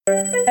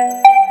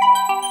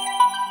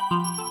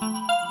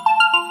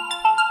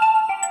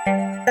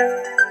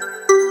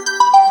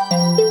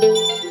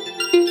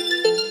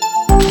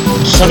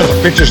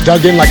bitch is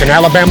dug in like an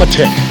Alabama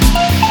tick.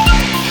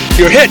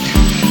 You're hit.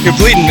 You're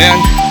bleeding, man.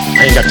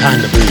 I ain't got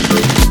time to bleed.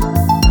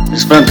 You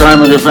spend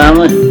time with your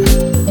family?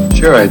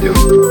 Sure I do.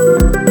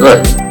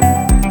 Good.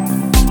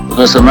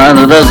 Because a man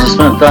who doesn't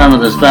spend time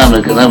with his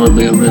family can never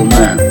be a real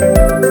man.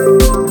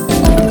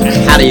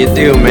 How do you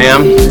do,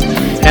 ma'am?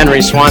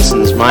 Henry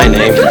Swanson's my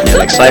name,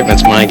 and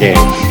excitement's my game.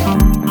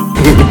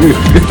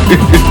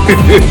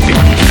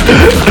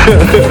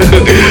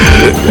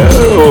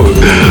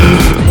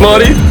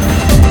 Marty,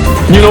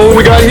 you know what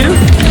we got here?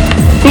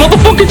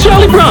 Motherfucking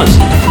Charlie Browns.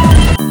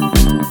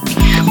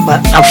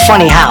 But I'm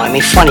funny how? I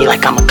mean funny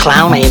like I'm a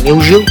clown, I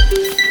amuse you?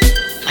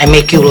 I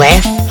make you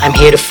laugh? I'm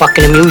here to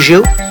fucking amuse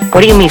you?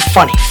 What do you mean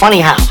funny? Funny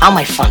how? How am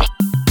I funny?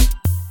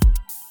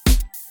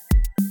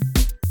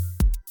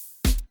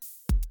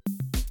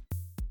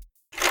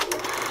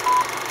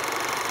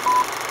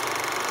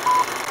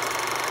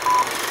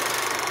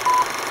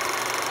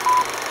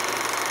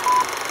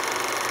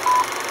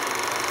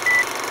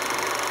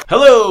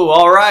 Hello,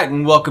 alright,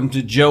 and welcome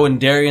to Joe and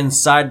Darien's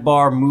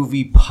Sidebar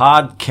Movie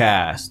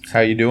Podcast.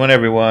 How you doing,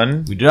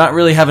 everyone? We do not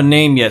really have a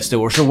name yet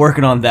still. We're still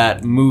working on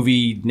that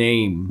movie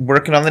name.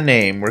 Working on the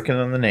name.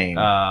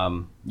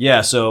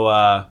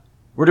 So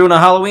we're doing a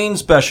Halloween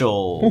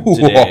special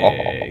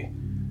today.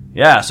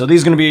 Yeah, so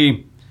these are going to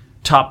be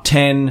top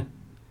 10,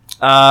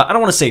 I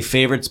don't want to say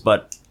favorites,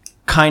 but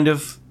kind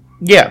of.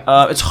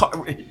 Yeah. It's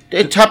hard.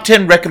 Top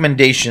 10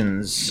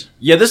 recommendations.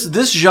 Yeah,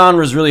 this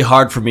genre is really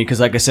hard for me because,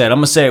 like I said, I'm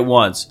going to say it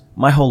once.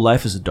 My whole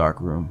life is a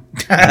dark room.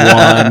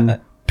 One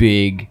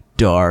big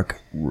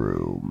dark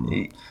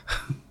room.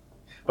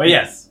 But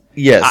yes.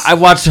 Yes. I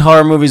watch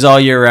horror movies all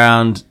year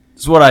round.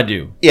 It's what I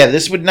do. Yeah,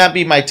 this would not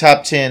be my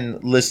top 10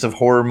 list of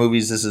horror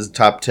movies. This is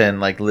top 10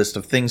 list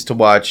of things to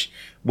watch,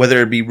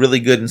 whether it be really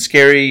good and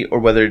scary or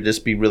whether it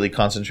just be really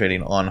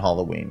concentrating on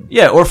Halloween.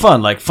 Yeah, or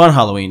fun, like fun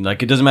Halloween.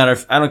 Like it doesn't matter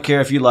I don't care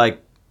if you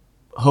like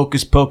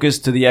Hocus Pocus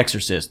to The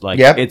Exorcist. Like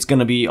It's going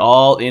to be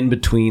all in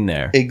between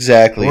there.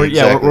 Exactly.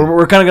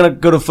 We're kind of going to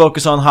go to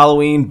focus on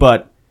Halloween,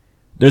 but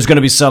there's going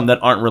to be some that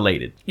aren't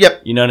related.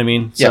 Yep. You know what I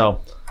mean? Yep. So,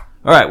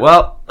 all right.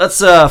 Well, let's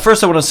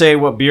first I want to say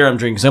what beer I'm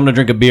drinking. So I'm going to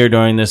drink a beer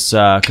during this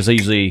because I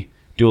usually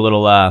do a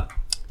little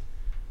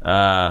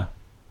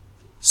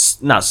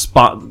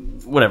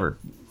whatever.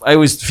 I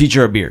always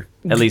feature a beer,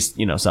 at least,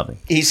 something.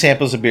 He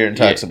samples a beer and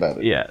talks about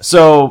it. Yeah.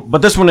 So,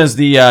 but this one is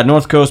the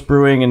North Coast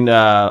Brewing and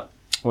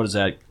what is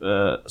that?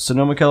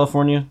 Sonoma,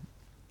 California,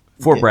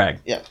 Fort Bragg.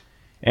 Yeah.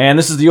 And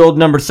this is the old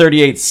number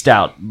 38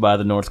 Stout by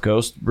the North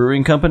Coast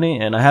Brewing Company,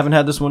 and I haven't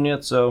had this one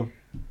yet. So,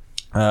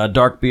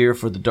 dark beer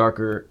for the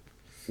darker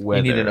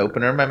weather. You need an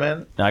opener, my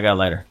man? No, I got a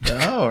lighter.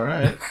 Oh, all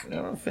right.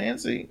 Oh,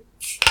 fancy.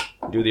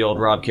 Do the old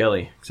Rob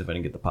Kelly, except I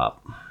didn't get the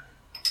pop.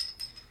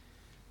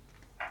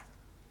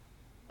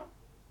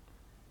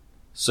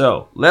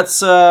 So, let's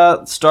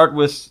start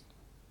with...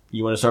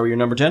 You want to start with your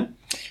number 10?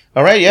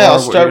 All right, yeah, I'll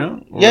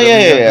start.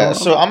 Yeah.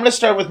 So I'm going to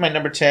start with my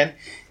number 10.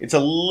 It's a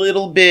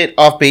little bit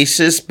off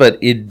basis, but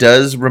it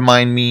does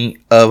remind me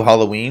of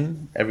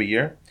Halloween every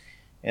year.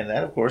 And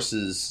that, of course,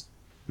 is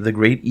the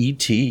great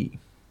E.T.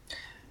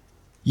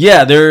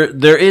 Yeah,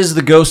 there is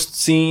the ghost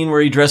scene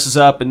where he dresses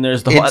up, and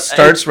there's the whole... It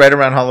starts right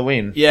around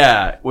Halloween.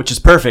 Yeah, which is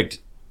perfect.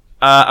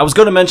 I was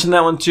going to mention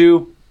that one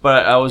too,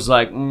 but I was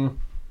like...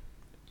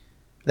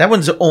 That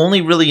one's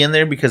only really in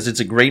there because it's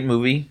a great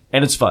movie.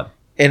 And it's fun.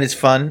 And it's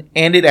fun,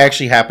 and it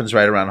actually happens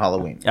right around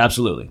Halloween.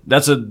 Absolutely.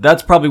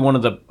 That's probably one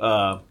of the...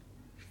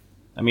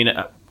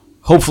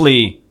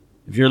 hopefully,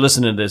 if you're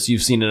listening to this,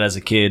 you've seen it as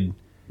a kid.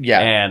 Yeah.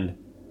 And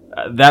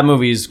that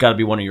movie's got to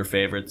be one of your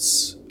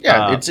favorites.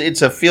 Yeah,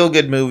 it's a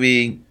feel-good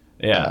movie.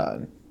 Yeah.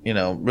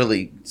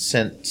 Really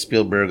sent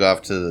Spielberg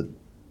off to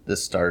the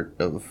start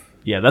of...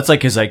 Yeah, that's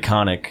like his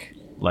iconic...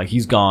 Like,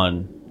 he's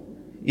gone...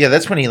 Yeah,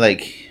 that's when he I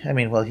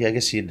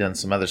guess he had done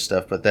some other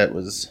stuff, but that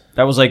was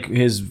like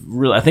his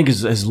real. I think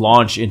his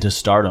launch into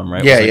stardom,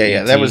 right?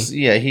 Yeah. That was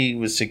he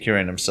was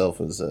securing himself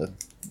as a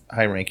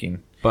high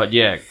ranking. But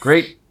yeah,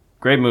 great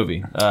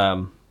movie.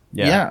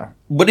 Yeah.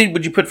 What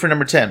would you put for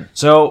number 10?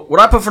 So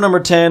what I put for number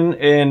 10,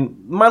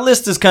 and my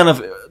list is kind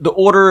of the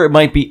order. It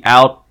might be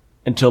out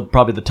until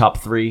probably the top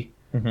 3,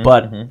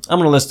 but I'm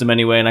gonna list them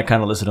anyway, and I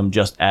kind of listed them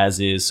just as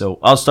is. So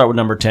I'll start with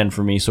number 10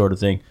 for me, sort of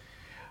thing.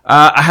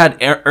 I had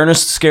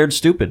Ernest Scared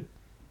Stupid.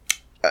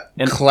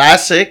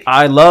 Classic.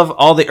 I love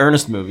all the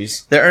Ernest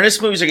movies. The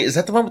Ernest movies is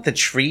that the one with the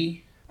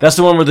tree? That's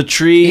the one where the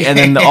tree and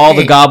then all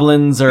the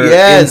goblins are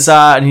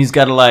inside, and he's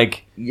got to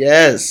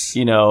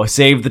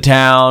save the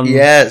town.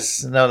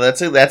 Yes. No,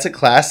 that's a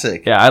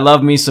classic. Yeah, I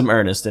love me some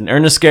Ernest, and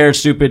Ernest Scared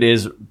Stupid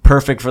is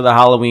perfect for the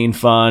Halloween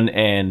fun,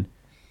 and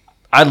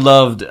I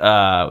loved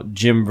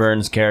Jim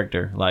Verne's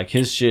character, like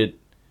his shit.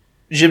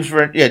 Jules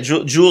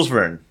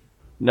Verne.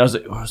 No, was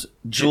it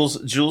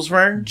Jules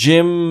Verne?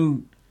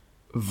 Jim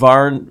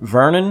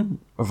Vernon?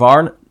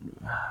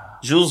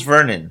 Jules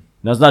Vernon.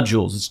 No, it's not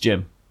Jules. It's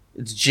Jim.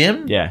 It's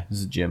Jim? Yeah, this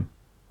is Jim.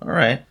 All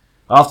right.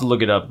 I'll have to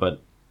look it up,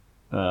 but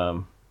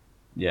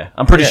yeah,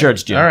 I'm pretty sure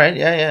it's Jim. All right,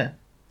 yeah.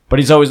 But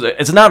he's always...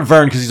 It's not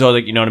Vern because he's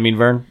always like, you know what I mean,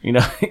 Vern?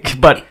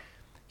 But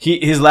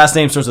his last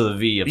name starts with a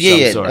V of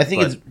Yeah, some sort. I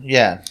think it's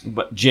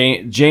But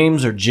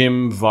James or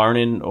Jim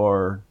Varnon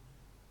or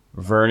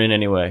Vernon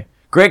anyway.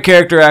 Great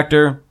character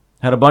actor.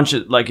 Had a bunch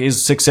of like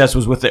his success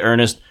was with the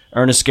Ernest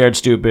Scared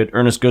Stupid,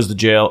 Ernest Goes to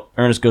Jail,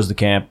 Ernest Goes to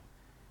Camp.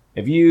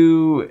 If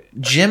you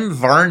Jim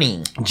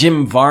Varney.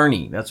 Jim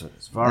Varney, that's what it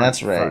is. Varney.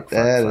 That's right.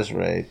 That is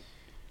right.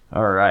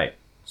 All right.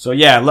 So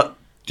yeah, look,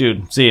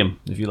 dude, see him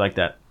if you like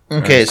that.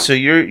 Okay, Ernest. so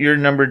your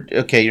number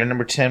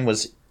 10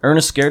 was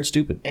Ernest Scared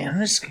Stupid.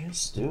 Ernest Scared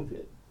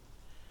Stupid.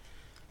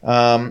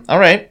 All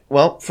right.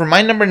 Well, for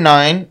my number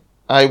 9,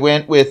 I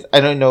went with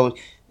I don't know.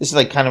 This is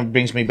like kind of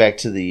brings me back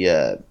to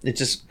the. It's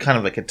just kind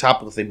of like a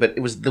topical thing, but it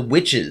was The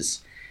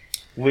Witches,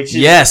 which is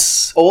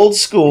Yes. old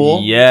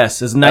school.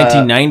 Yes, it's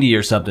 1990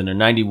 or something, or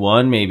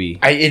 91 maybe.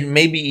 It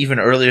may be even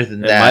earlier than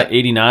that.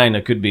 89,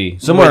 it could be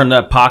somewhere in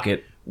that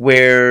pocket.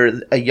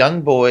 Where a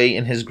young boy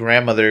and his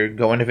grandmother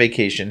go on a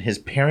vacation. His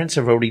parents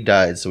have already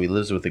died, so he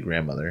lives with the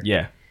grandmother.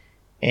 Yeah.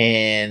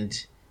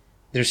 And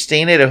they're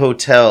staying at a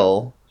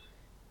hotel,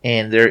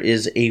 and there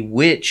is a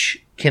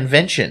witch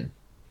convention.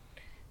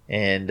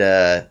 And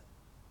the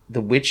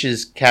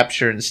witches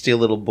capture and steal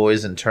little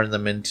boys and turn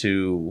them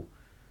into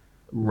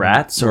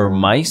Rats or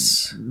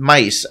mice?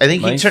 mice. I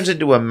think he Mice? turns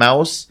into a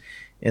mouse,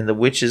 and the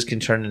witches can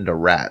turn into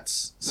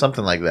rats.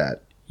 Something like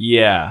that.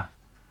 Yeah.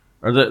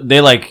 Or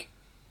they like.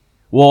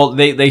 Well,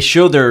 they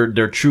show their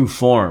true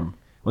form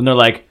when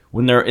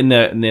they're in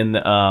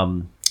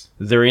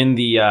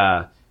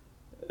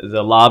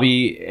the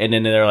lobby, and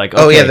then they're like,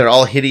 okay. Oh yeah, they're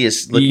all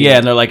hideous looking. Yeah,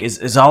 and they're like,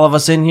 is all of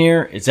us in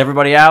here? Is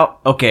everybody out?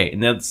 Okay,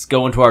 and let's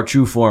go into our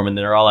true form, and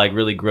they're all like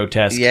really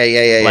grotesque,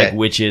 like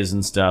witches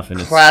and stuff.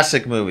 And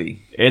classic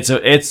movie. That's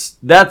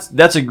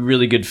a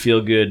really good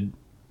feel good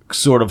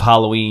sort of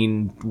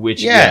Halloween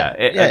witch.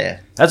 Yeah.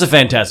 That's a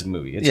fantastic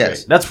movie. It's Yes.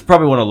 great. That's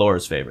probably one of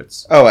Laura's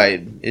favorites. Oh,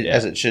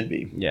 as it should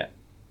be. Yeah.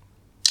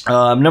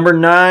 Number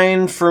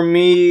 9 for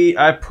me,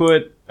 I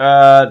put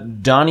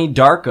Donnie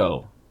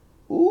Darko.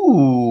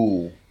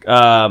 Ooh.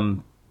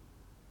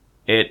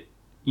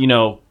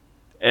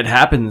 It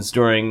happens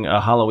during a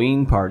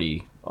Halloween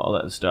party, all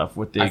that stuff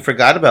I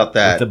forgot about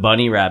that. with the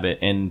bunny rabbit,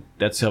 and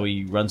that's how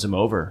he runs him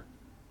over.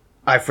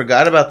 I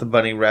forgot about the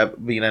bunny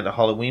rabbit being at a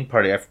Halloween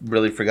party. I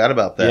really forgot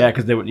about that. Yeah,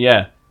 because they would.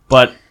 Yeah,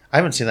 but I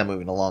haven't seen that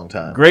movie in a long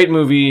time. great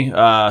movie.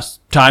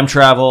 Time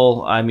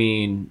travel. I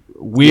mean,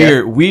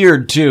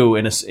 weird too,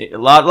 and a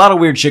lot of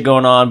weird shit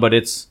going on. But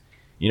it's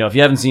if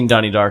you haven't seen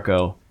Donnie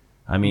Darko,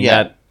 I mean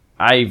that.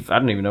 I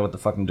don't even know what the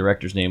fucking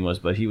director's name was,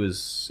 but it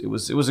was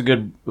a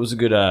good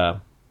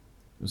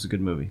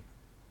movie.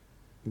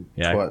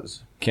 Yeah, It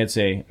was.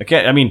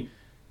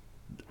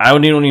 I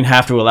don't even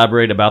have to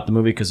elaborate about the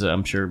movie because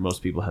I'm sure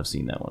most people have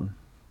seen that one.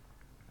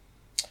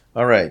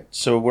 All right,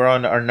 so we're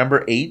on our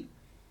number 8,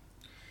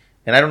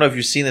 and I don't know if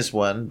you've seen this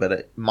one,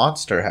 but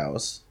Monster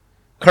House,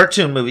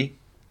 cartoon movie.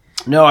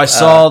 No, I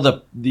saw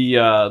the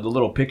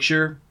little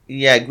picture.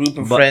 Yeah, a group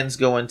of friends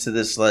go into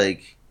this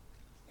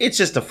it's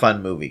just a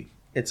fun movie.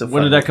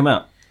 When did that come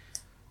out?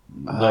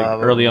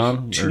 Early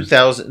on?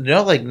 2000.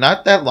 No,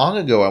 not that long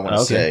ago, I want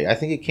to Okay. say. I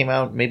think it came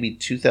out maybe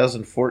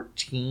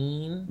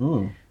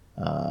 2014.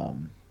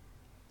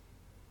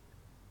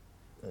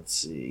 Let's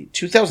see.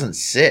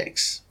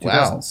 2006. Wow.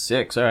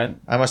 2006, all right.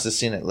 I must have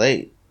seen it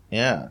late.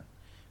 Yeah.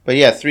 But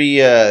yeah, three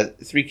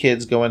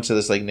kids go into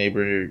this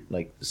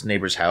this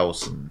neighbor's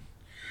house, and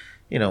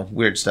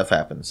weird stuff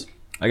happens.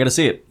 I got to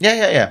see it. Yeah.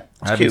 It's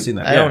I haven't cute. seen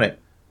that. I Yeah. own it.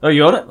 Oh,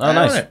 you own it? Oh, I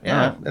nice. own it. Yeah, All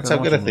right. that's Gotta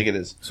how good I watch think it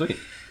is. Sweet.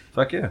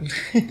 Fuck yeah.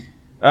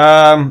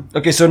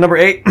 Okay, so number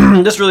 8.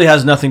 This really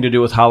has nothing to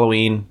do with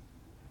Halloween.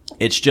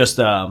 It's just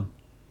I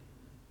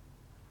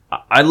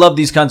love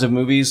these kinds of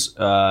movies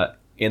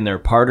in their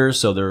parters.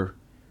 So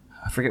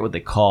I forget what they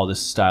call this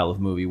style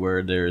of movie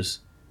where there's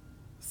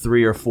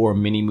 3 or 4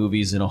 mini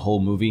movies in a whole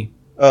movie.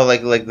 Oh,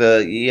 like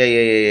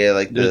the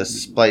like the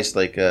splice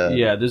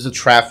there's a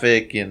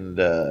traffic and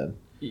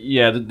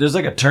there's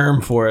like a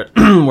term for it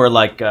where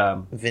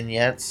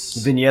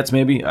vignettes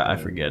maybe I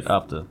forget. I'll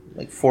have to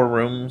 4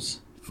 rooms.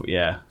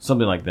 Yeah,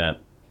 something like that.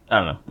 I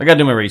don't know. I got to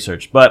do my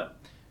research. But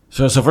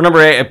so for number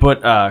 8, I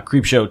put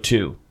Creepshow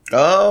 2.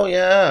 Oh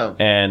yeah,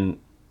 and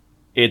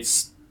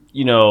it's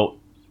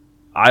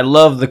I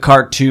love the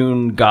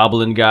cartoon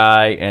goblin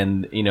guy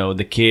and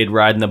the kid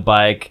riding the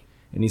bike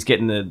and he's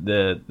getting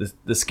the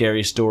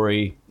scary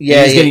story.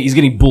 Yeah, he's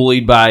getting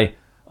bullied by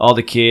all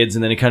the kids,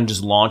 and then it kind of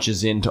just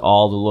launches into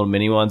all the little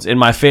mini ones. And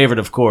my favorite,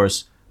 of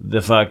course,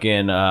 the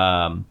fucking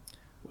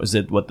was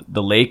it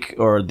the lake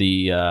or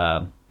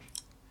the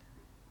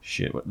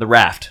the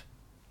raft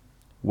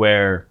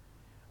where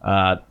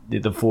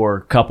the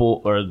 4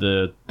 couple or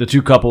the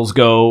 2 couples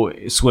go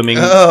swimming,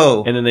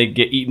 and then they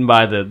get eaten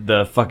by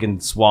the fucking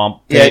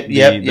swamp pit,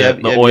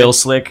 the oil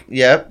slick.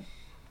 Yep.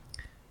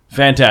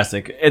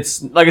 Fantastic.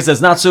 It's like I said,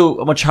 it's not so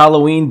much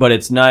Halloween, but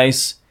it's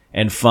nice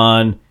and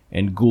fun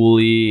and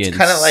ghouly and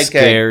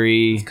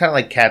scary. It's kind of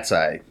like Cat's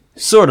Eye.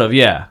 Sort of,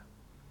 yeah.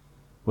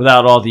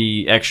 Without all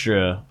the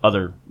extra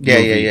other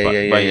movie,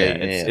 but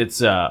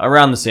it's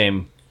around the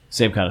same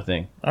kind of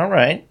thing. All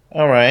right.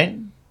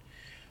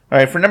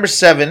 For number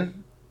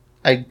 7,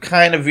 I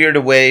kind of veered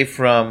away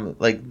from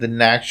like the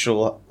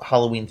natural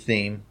Halloween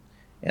theme,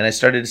 and I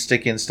started to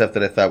stick in stuff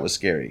that I thought was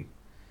scary,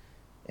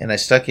 and I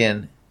stuck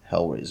in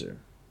Hellraiser.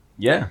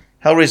 Yeah.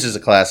 Hellraiser is a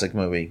classic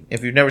movie.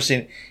 If you've never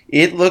seen it,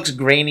 it looks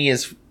grainy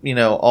as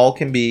all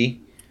can be.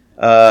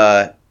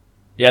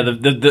 Yeah,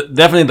 the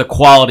definitely the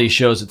quality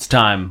shows its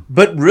time.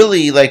 But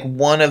really, like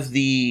one of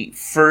the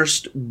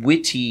first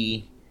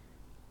witty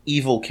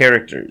evil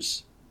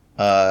characters,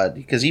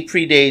 because he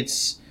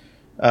predates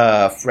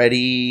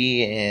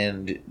Freddy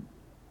and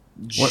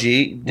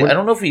I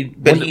don't know if he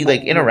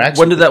interacts.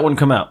 When did that one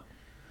come out?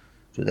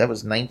 Dude, that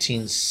was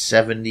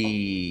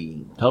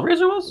 1970.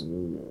 Hellraiser was?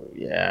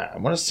 Yeah, I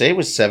want to say it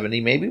was 70.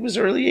 Maybe it was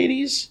early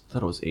 80s. I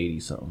thought it was 80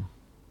 something,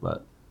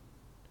 but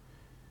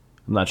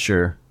I'm not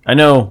sure. I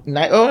know. Oh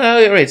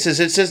no, right. It says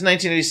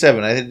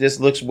 1987. I think this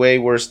looks way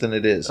worse than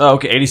it is. Oh,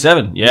 okay,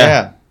 87.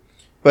 Yeah.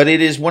 But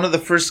it is one of the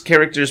first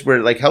characters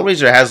where like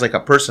Hellraiser has like a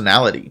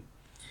personality.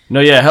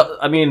 No, yeah.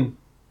 I mean,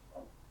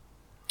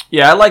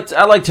 yeah, I liked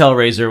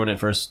Hellraiser when it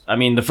first. I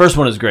mean, the first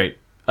one is great.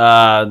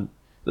 I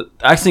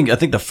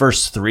think the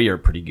first three are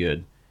pretty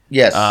good.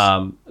 Yes.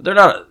 They're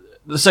not.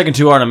 The second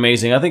two aren't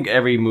amazing. I think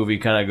every movie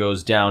kind of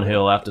goes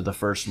downhill after the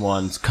first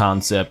one's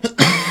concept.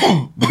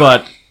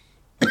 But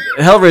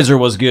Hellraiser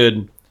was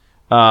good.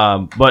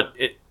 But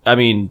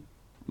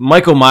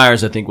Michael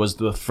Myers, I think, was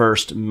the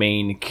first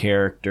main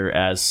character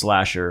as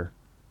slasher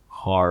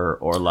horror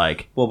or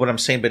like. Well, what I'm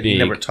saying, but he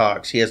never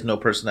talks. He has no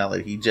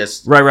personality. He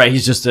just right.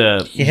 He's just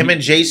him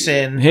and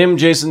Jason.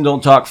 Jason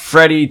don't talk.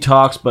 Freddy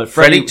talks, but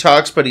Freddy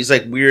talks, but he's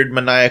like weird,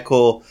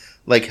 maniacal.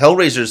 Like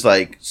Hellraiser's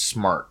like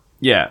smart.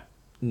 Yeah.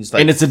 He's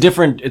like, and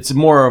it's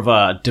more of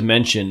a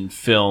dimension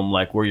film,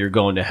 like where you're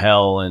going to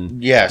hell,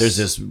 and there's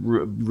this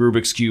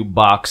Rubik's Cube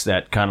box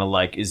that kind of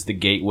like is the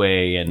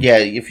gateway, and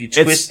if you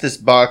twist this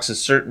box a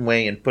certain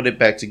way and put it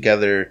back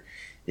together,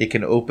 it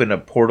can open a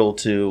portal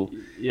to.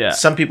 Yeah,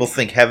 some people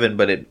think heaven,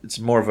 but it's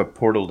more of a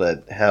portal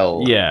to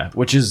hell. Yeah,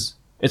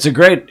 it's a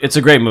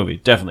great movie,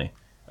 definitely.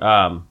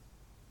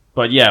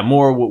 But yeah,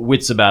 more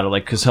wits about it,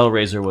 like because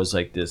Hellraiser was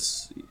like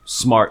this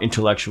smart,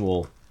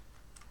 intellectual.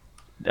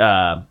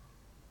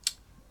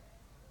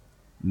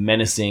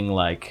 Menacing,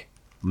 like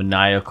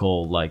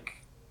maniacal,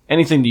 like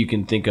anything that you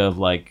can think of,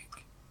 like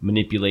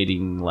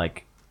manipulating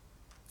like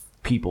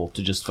people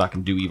to just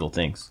fucking do evil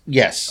things.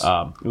 Yes.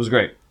 It was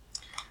great.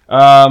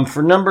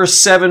 For number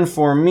 7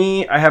 for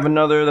me, I have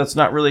another that's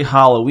not really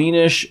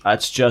Halloweenish.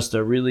 It's just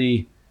a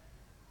really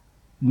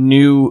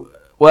new.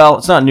 Well,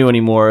 it's not new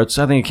anymore. I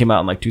think it came out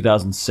in like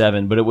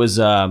 2007, but it was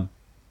a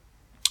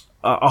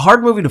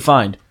hard movie to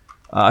find.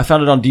 I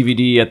found it on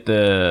DVD at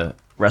the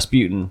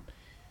Rasputin,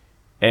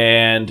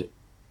 and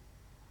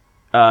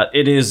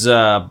it is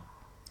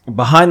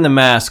Behind the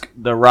Mask,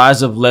 The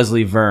Rise of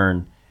Leslie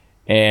Verne.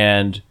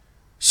 And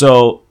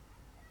so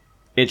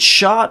it's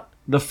shot,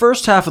 the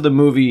first half of the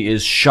movie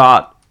is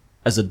shot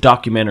as a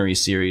documentary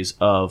series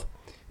of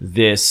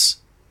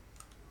this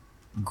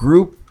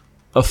group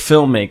of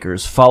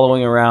filmmakers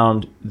following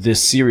around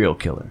this serial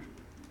killer.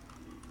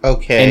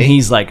 Okay. And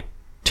he's like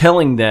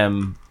telling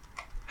them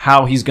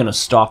how he's going to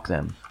stalk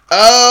them.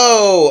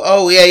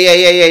 Oh,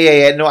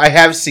 yeah. No, I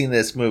have seen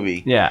this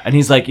movie. Yeah, and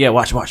he's like, yeah,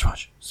 watch.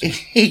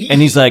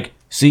 And he's like,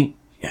 see?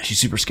 Yeah, she's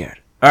super scared.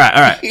 All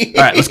right,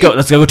 let's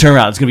go turn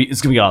around.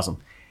 It's gonna be awesome.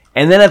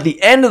 And then at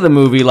the end of the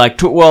movie, like,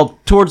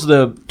 towards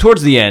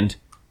the end,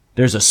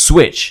 there's a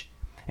switch,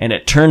 and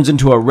it turns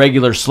into a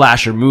regular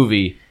slasher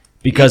movie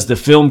because the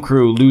film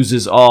crew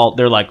loses all.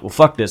 They're like, well,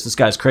 fuck this. This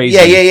guy's crazy.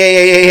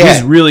 Yeah.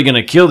 He's really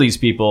gonna kill these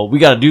people. We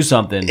got to do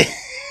something.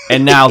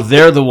 And now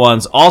they're the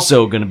ones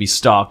also going to be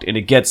stalked, and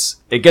it gets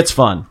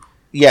fun.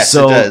 Yes,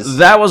 so it does.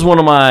 That was one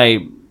of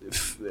my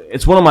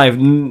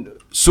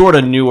sort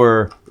of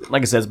newer.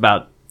 Like I said, it's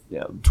about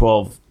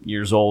 12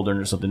 years old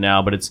or something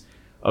now, but it's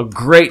a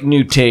great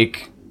new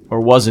take,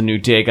 or was a new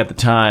take at the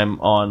time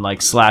on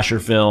like slasher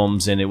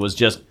films, and it was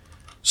just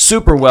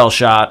super well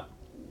shot.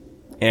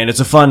 And it's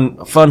a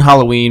fun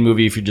Halloween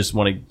movie if you just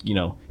want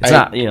to,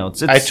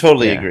 I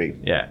totally agree.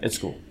 Yeah, it's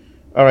cool.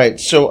 All right,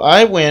 so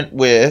I went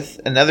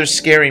with another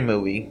scary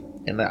movie,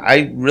 and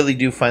I really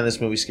do find this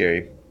movie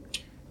scary.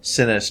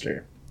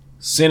 Sinister.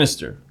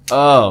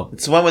 Oh,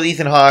 it's the one with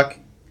Ethan Hawke,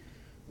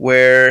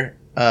 where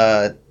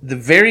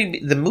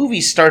the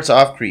movie starts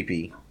off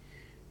creepy,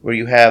 where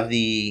you have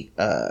there's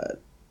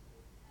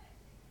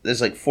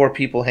like 4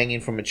 people hanging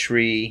from a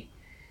tree.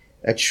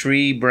 A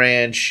tree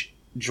branch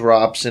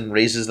drops and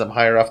raises them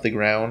higher off the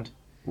ground.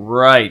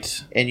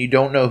 Right. And you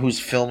don't know who's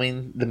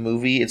filming the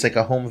movie. It's like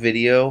a home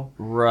video.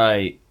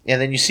 Right.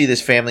 And then you see this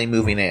family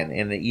moving in,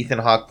 and Ethan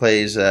Hawke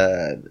plays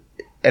an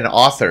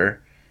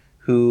author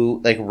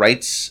who like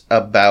writes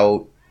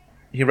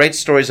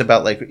stories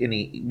about like, and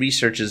he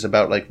researches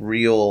about like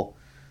real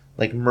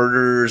like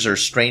murders or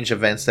strange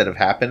events that have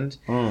happened.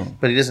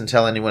 But he doesn't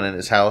tell anyone in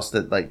his house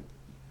that like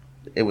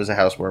it was a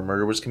house where a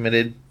murder was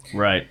committed.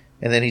 Right.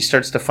 And then he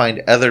starts to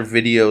find other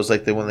videos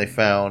like the one they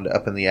found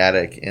up in the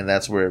attic, and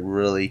that's where it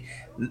really...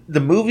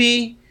 The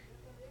movie,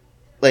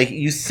 like,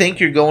 you think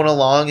you're going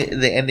along,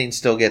 the ending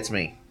still gets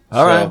me.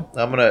 So right.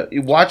 I'm gonna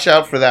watch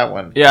out for that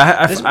one.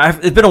 Yeah,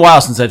 it's been a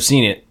while since I've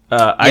seen it.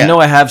 I know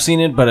I have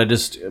seen it, but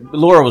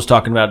Laura was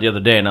talking about it the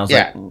other day, and I was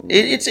like,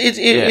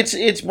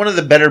 it's one of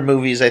the better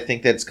movies I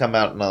think that's come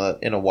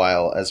out in a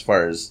while as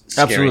far as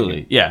scaring absolutely,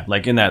 you. yeah,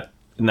 like in that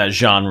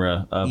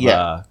genre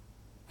of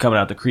coming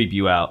out to creep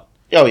you out.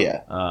 Oh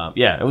yeah,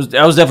 that was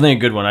definitely a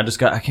good one.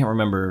 I can't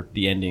remember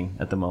the ending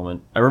at the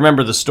moment. I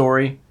remember the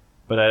story,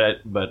 but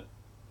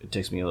it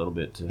takes me a little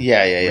bit to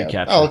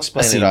recapture. I'll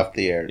explain it off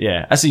the air.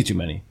 Yeah, I see too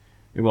many.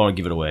 We won't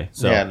give it away.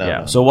 So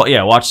No. So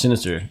watch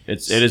Sinister.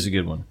 It is a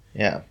good one.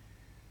 Yeah.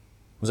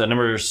 Was that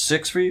number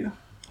 6 for you?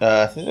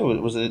 I think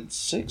was it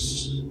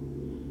 6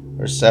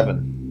 or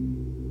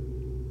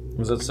 7?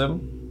 Was that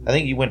 7? I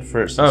think you went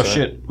first. Oh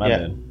shit, my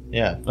bad.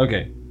 Yeah.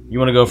 Okay, you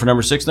want to go for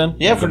number 6 then?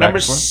 Yeah, for number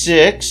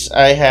 6,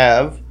 I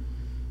have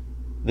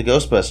the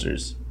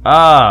Ghostbusters.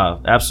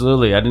 Ah,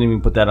 absolutely. I didn't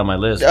even put that on my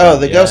list. Oh,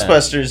 the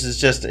Ghostbusters is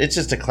just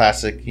a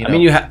classic. You know? I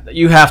mean,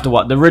 you have to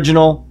watch the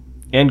original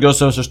and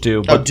Ghostbusters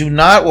 2. But do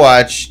not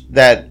watch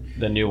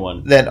the new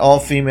one, that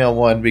all-female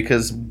one,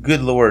 because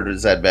good lord,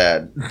 is that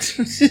bad.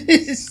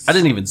 I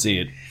didn't even see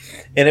it,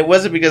 and it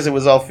wasn't because it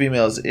was all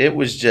females. It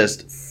was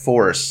just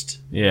forced.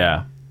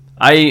 Yeah,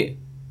 I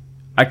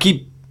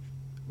keep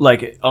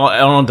like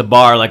on the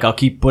bar, like I'll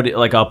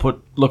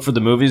look for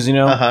the movies, you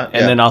know,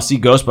 and then I'll see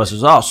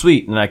Ghostbusters. Oh,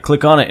 sweet, and I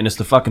click on it, and it's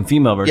the fucking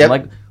female version. Yep.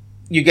 Like,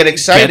 you get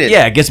excited.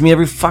 It gets me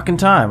every fucking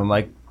time. I'm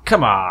like,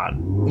 come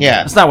on,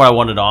 that's not what I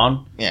wanted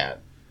on. Yeah.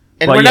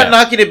 And we're not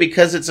knocking it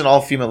because it's an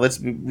all-female. Let's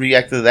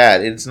react to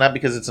that. It's not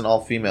because it's an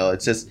all-female.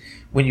 It's just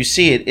when you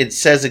see it, it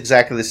says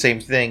exactly the same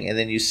thing, and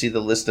then you see the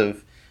list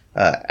of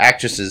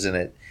actresses in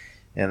it,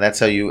 and that's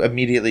how you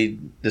immediately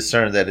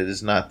discern that it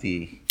is not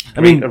the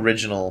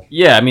original.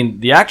 Yeah, I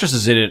mean, the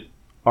actresses in it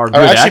are good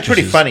actually actresses.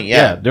 pretty funny.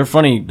 Yeah, they're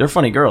funny. They're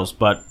funny girls,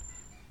 but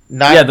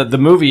the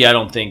movie I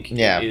don't think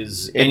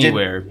is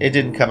anywhere. It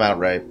didn't come out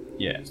right.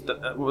 Yeah,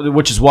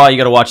 which is why you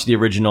got to watch the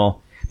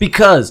original,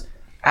 because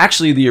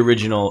actually the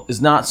original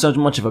is not so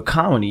much of a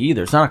comedy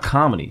either. It's not a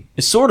comedy.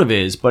 It sort of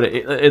is, but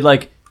it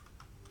like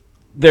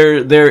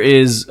there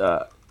is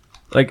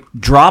like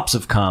drops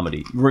of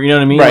comedy. You know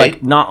what I mean? Right.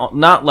 Like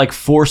not like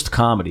forced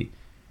comedy.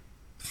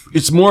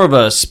 It's more of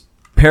a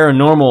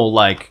paranormal,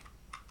 like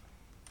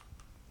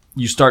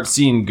you start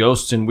seeing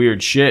ghosts and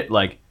weird shit.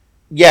 Like,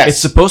 yes, it's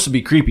supposed to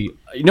be creepy.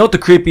 You know what the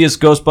creepiest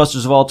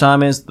Ghostbusters of all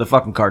time is? The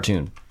fucking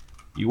cartoon.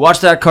 You watch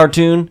that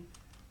cartoon.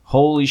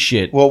 Holy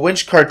shit! Well,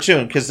 which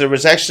cartoon? Because there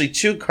was actually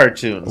 2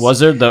 cartoons. Was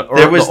there the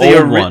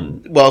old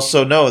one? Well,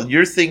 so no,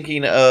 you're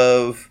thinking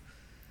of.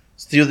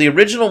 So the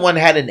original one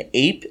had an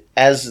ape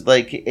as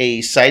like a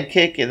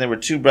sidekick, and there were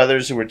 2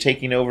 brothers who were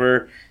taking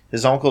over.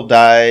 His uncle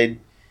died,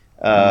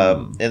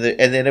 and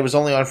then it was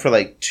only on for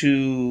like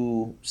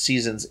 2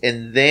 seasons,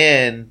 and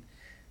then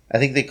I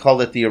think they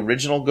called it the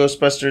original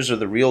Ghostbusters or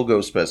the real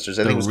Ghostbusters.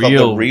 I think it was called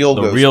the real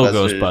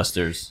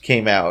Ghostbusters.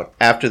 Came out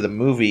after the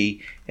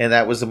movie, and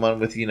that was the one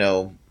with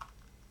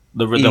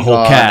the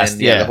whole cast,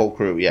 the whole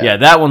crew, yeah.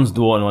 That one's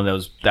the one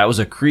that was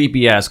a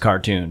creepy ass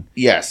cartoon.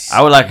 Yes,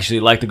 I would actually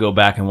like to go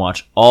back and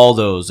watch all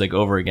those like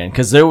over again,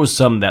 because there was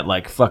some that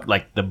like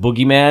the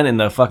boogeyman in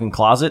the fucking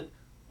closet.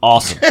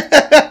 Awesome,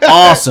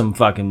 awesome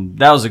fucking.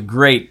 That was a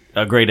great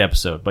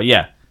episode. But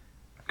yeah,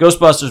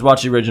 Ghostbusters.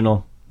 Watch the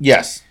original.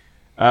 Yes,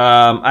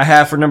 I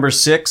have for number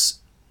 6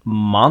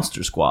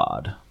 Monster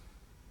Squad.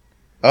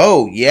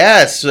 Oh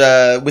yes,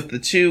 with the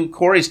 2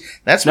 Corys.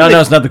 That's no,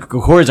 it's not. The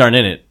Corys aren't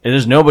in it.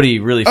 There's nobody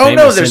really famous. Oh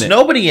no, there's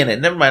nobody in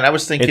it. Never mind. I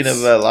was thinking of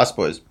Lost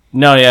Boys.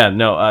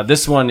 No.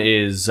 This one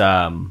is.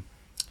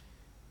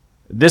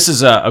 This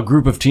is a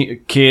group of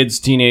kids,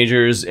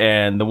 teenagers,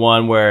 and the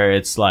one where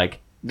it's like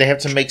they have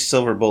to make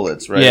silver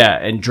bullets, right? Yeah,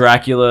 and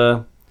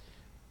Dracula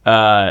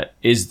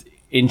is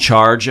in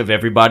charge of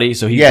everybody.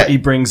 So he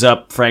brings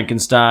up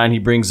Frankenstein. He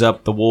brings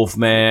up the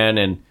Wolfman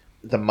and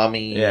the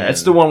Mummy. Yeah,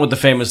 it's the one with the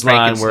famous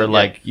line where,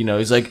 like, you know,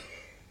 he's like,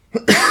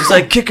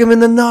 kick him in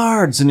the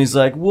nards, and he's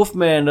like,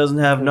 Wolfman doesn't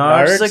have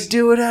nards. He's like,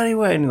 do it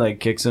anyway, and he like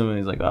kicks him, and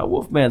he's like, oh,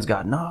 Wolfman's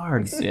got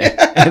nards.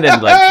 Yeah, and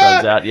then like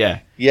runs out.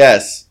 Yeah.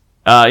 Yes.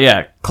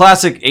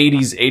 Classic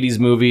 '80s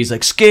movies,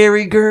 like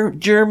Scary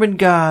German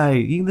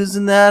Guy. He lives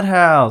in that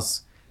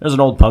house. There's an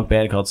old punk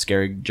band called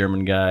Scary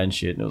German Guy and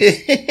shit.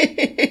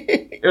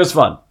 It was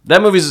fun.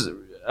 That movie's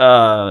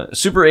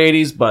super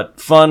 80s, but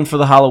fun for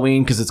the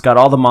Halloween because it's got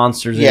all the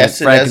monsters in it.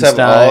 Yes, it does have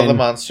all the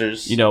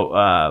monsters. You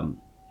know,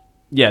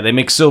 they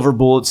make silver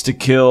bullets to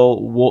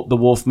kill the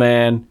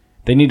Wolfman.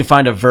 They need to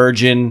find a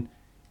virgin,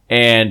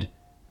 and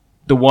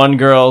the one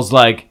girl's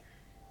like,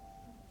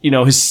 you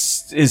know,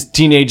 his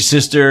teenage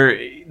sister.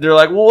 They're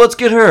like, well, let's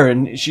get her,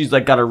 and she's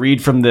like got to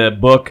read from the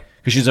book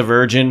because she's a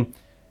virgin.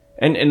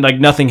 And like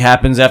nothing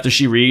happens after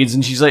she reads,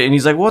 and he's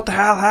like, what the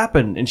hell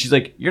happened? And she's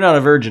like, you're not a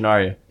virgin, are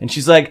you? And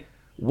she's like,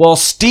 well,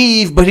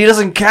 Steve, but he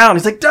doesn't count.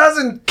 He's like,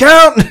 doesn't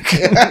count.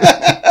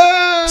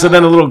 So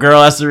then the little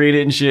girl has to read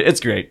it and shit. It's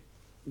great.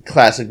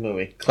 Classic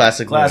movie.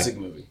 Classic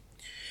movie.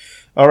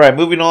 All right,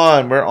 moving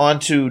on. We're on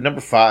to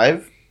number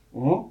 5.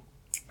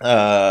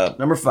 Mm-hmm.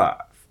 Number 5.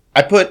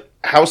 I put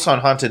House on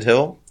Haunted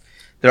Hill.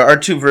 There are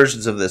two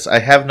versions of this. I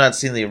have not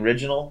seen the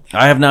original.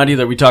 I have not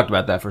either. We talked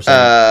about that for a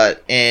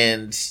second.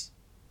 And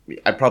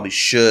I probably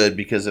should,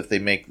 because if they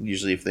make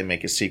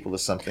a sequel to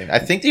something, I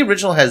think the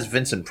original has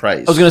Vincent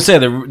Price. I was gonna say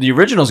the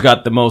original's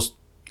got the most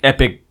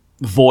epic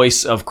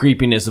voice of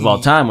creepiness of all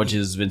time, which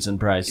is Vincent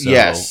Price. So.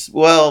 Yes.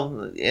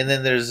 Well, and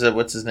then there's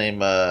what's his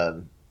name?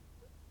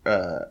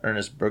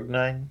 Ernest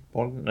Borgnine?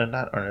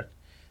 Not Ernest.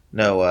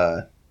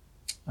 No.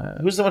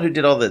 Who's the one who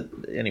did all the?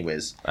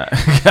 Anyways,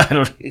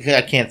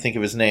 I can't think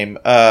of his name.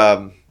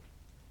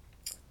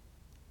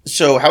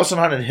 So House on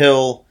Haunted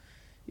Hill,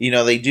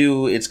 they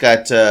do. It's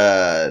got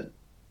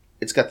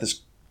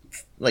this,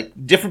 like,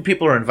 different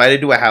people are invited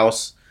to a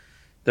house.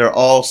 They're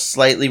all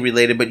slightly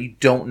related, but you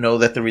don't know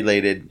that they're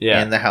related.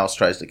 Yeah. And the house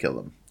tries to kill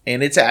them,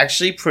 and it's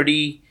actually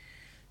pretty.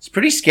 It's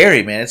pretty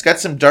scary, man. It's got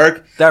some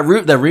dark. The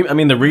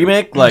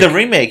remake, like the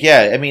remake,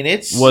 yeah. I mean,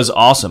 was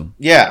awesome.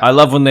 Yeah, I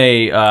love when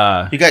they.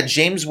 You got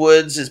James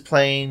Woods is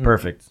playing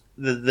perfect.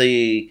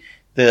 The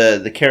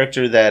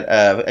character that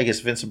I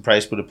guess Vincent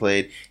Price would have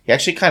played. He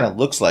actually kind of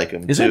looks like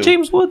him. Is that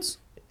James Woods?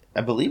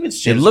 I believe it's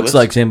James. It looks Woods.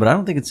 like him, but I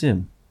don't think it's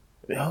him.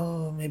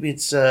 Oh, maybe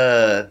it's.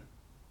 There's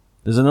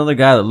another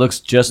guy that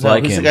looks just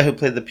like him. Who's the guy who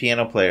played the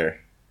piano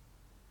player?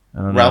 I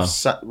don't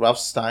know. Ralph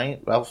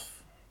Stein.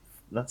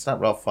 That's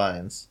not Ralph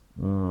Fiennes.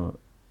 I don't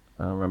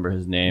remember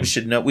his name.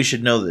 We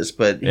should know this,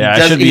 but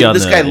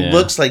this guy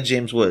looks like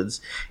James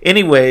Woods.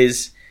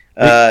 Anyways,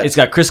 it's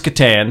got Chris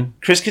Kattan.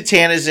 Chris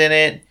Kattan is in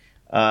it.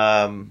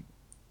 I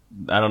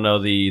don't know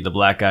the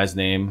black guy's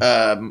name.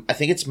 I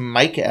think it's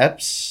Mike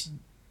Epps.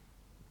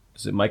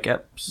 Is it Mike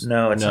Epps?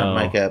 No, it's not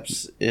Mike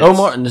Epps. It's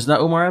Omar, and it's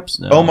not Omar Epps.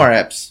 No. Omar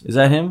Epps. Is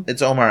that him?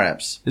 It's Omar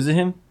Epps. Is it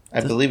him? I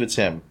believe it's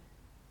him.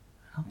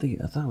 I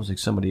thought it was like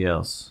somebody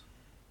else.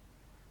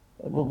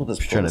 We'll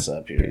just pull this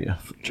up here. Yeah,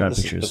 trying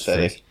to picture his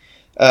face.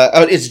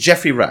 It's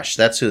Jeffrey Rush.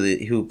 That's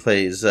who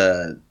plays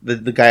the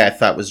guy I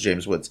thought was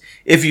James Woods.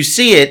 If you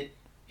see it,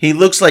 he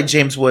looks like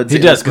James Woods. He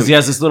does, because he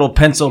has this little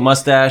pencil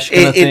mustache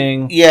kind of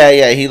thing.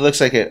 Yeah, he looks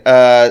like it.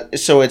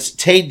 So it's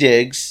Taye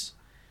Diggs.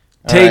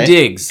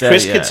 Diggs.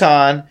 Chris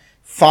Kattan.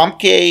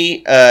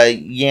 Famke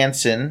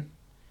Janssen,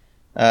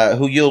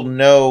 who you'll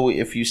know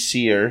if you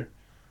see her.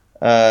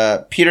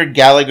 Peter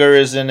Gallagher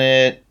is in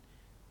it.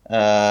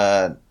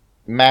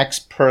 Max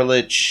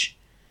Perlich.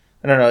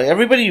 I don't know.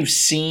 Everybody you've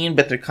seen,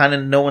 but they're kind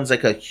of... No one's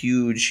like a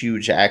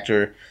huge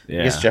actor. Yeah.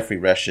 I guess Jeffrey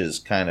Rush is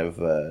kind of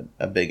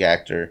a big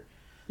actor.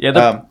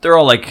 Yeah, they're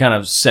all like kind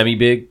of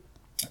semi-big.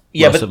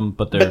 Yeah,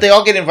 but they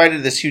all get invited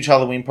to this huge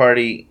Halloween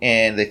party,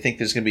 and they think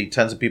there's going to be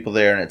tons of people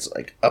there, and it's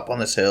like up on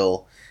this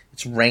hill.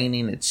 It's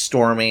raining, it's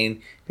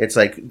storming. It's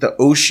like the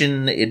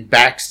ocean, it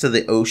backs to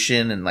the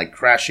ocean and like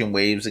crashing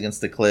waves against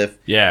the cliff.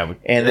 Yeah,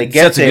 and they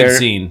get there. A good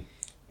scene.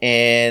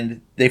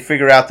 And they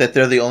figure out that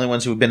they're the only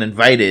ones who have been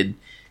invited.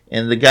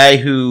 And the guy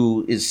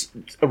who is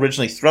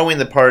originally throwing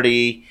the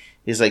party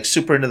is like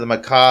super into the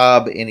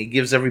macabre, and he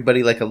gives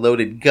everybody like a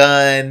loaded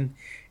gun.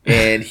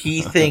 And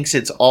he thinks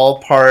it's all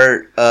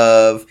part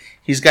of...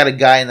 He's got a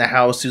guy in the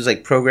house who's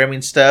like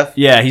programming stuff.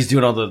 Yeah, he's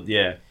doing all the...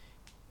 Yeah.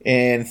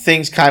 And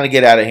things kind of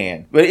get out of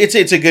hand. But it's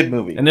a good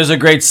movie. And there's a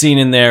great scene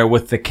in there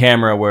with the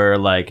camera where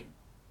like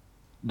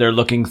they're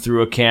looking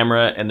through a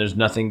camera and there's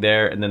nothing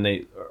there, and then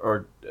they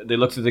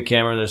look through the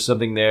camera and there's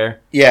something there.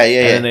 Yeah.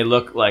 And then they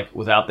look like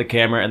without the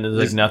camera and there's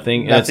like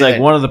nothing. And it's nothing like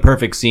there. One of the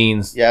perfect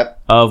scenes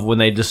Yep. of when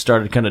they just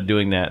started kind of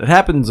doing that. It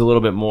happens a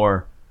little bit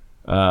more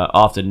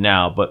often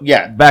now, but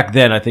yeah. Back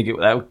then I think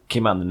that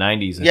came out in the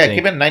 90s. It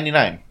came out in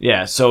 99.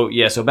 Yeah, so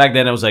back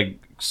then it was like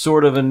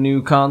sort of a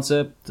new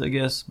concept, I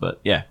guess. But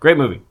yeah, great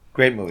movie.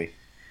 Great movie.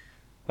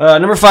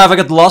 Number 5, I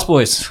got The Lost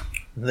Boys.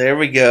 There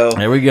we go.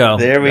 There we go.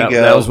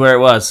 That was where it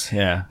was.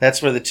 Yeah.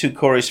 That's where the two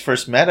Coreys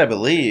first met, I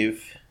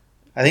believe.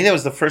 I think that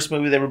was the first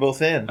movie they were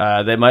both in.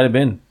 They might have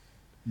been.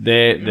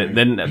 Then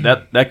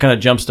that kind of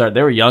jumpstart.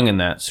 They were young in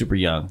that, super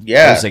young.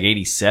 Yeah. It was like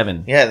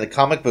 87. Yeah, the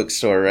comic book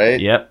store, right?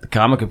 Yep, the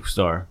comic book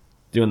store.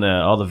 Doing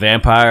all the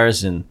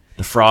vampires and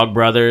the Frog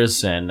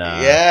Brothers and...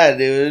 yeah,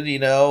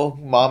 dude.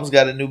 Mom's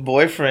got a new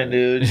boyfriend,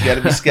 dude. You got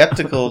to be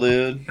skeptical,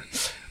 dude.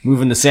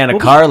 Moving to Santa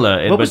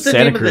Carla. What was the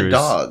Santa name Cruz. of the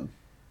dog?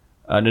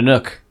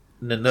 Nanook.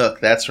 Nanook,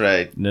 that's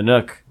right.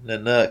 Nanook.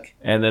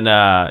 And then,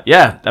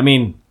 I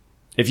mean,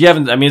 if you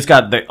haven't... I mean, it's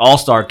got the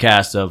all-star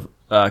cast of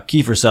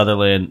Kiefer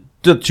Sutherland,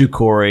 the two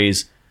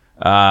Coreys,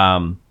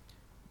 what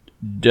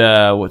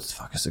the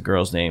fuck is the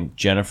girl's name?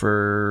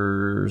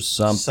 Jennifer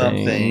something.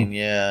 Something,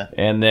 yeah.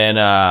 And then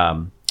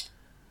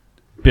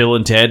Bill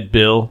and Ted.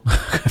 Bill.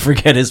 I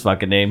forget his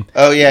fucking name.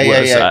 Oh, yeah.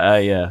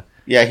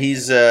 Yeah,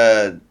 he's...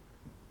 God,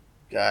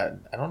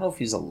 I don't know if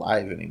he's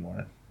alive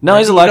anymore. No,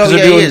 he's alive because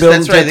they're doing Bill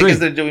and Ted 3. That's right, because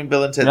they're doing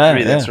Bill and Ted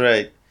 3. That's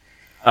right.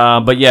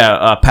 But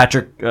yeah,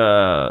 Patrick...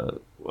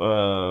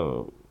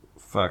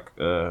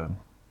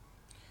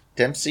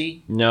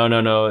 Dempsey? No.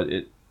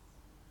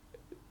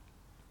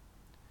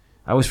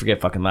 I always forget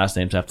fucking last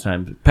names half the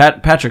time.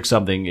 Patrick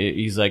something.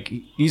 He's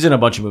in a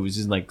bunch of movies.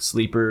 He's in like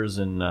Sleepers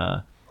and...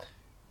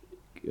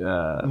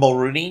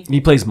 Mulrooney?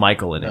 He plays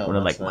Michael in it. No, when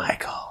I'm like, not.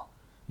 Michael.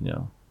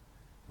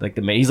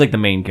 He's like the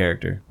main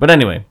character. But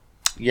anyway.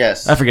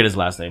 Yes. I forget his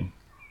last name.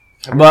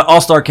 But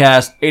all-star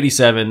cast,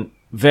 87,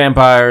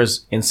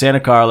 vampires in Santa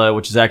Carla,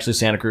 which is actually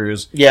Santa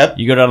Cruz. Yep.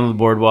 You go down to the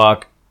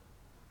boardwalk.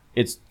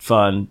 It's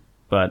fun,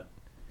 but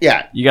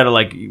Yeah. you got to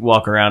like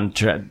walk around and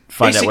try,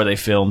 find out where they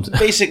filmed.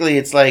 Basically,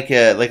 it's like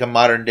a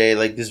modern day,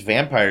 like this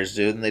vampires,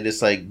 dude, and they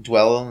just like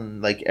dwell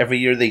and like every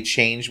year they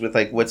change with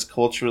like what's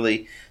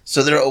culturally.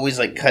 So they're always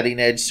like cutting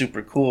edge,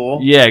 super cool.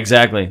 Yeah,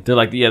 exactly. They're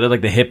like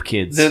the hip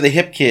kids. They're the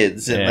hip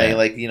kids, and Yeah. they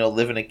like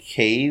live in a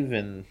cave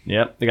and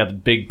Yep, they got the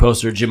big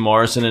poster of Jim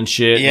Morrison and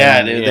shit. yeah,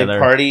 and, dude, yeah, they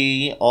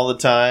party all the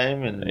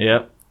time and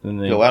Yep,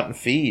 and they go out and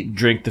feed,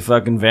 drink the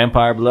fucking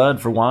vampire blood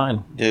for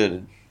wine.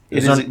 dude. It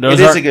Those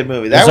is aren't- a good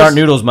movie. Those aren't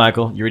noodles,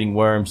 Michael. You're eating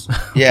worms.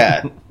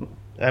 Yeah,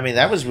 I mean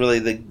that was really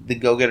the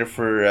go getter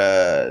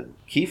for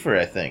Kiefer,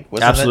 I think.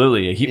 Wasn't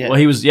Absolutely. it? He, Yeah. Well,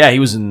 he was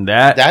in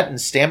that. That and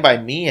Stand By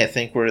Me, I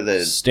think, were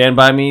the Stand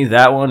By Me,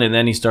 that one, and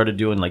then he started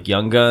doing like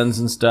Young Guns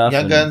and stuff.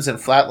 Young Guns and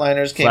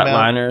Flatliners came out.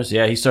 Flatliners,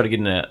 yeah, he started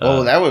getting a.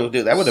 That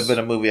would have been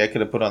a movie I could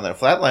have put on there.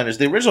 Flatliners,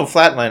 the original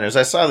Flatliners.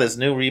 I saw this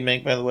new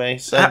remake, by the way.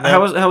 how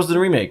was the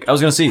remake? I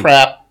was gonna see.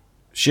 Crap?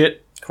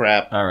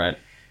 Crap. All right.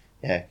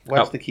 Yeah,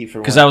 watch the Kiefer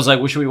one. Because I was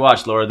like, what should we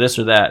watch, Laura? This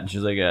or that? And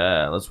she's like,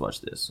 let's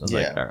watch this. I was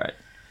like, all right.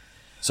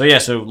 So yeah,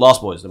 so Lost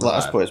Boys.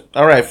 Lost Boys.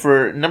 All right,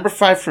 for number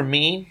 5 for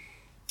me.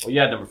 Well, you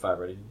had number 5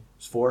 ready.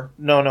 It's 4.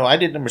 No, I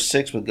did number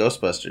 6 with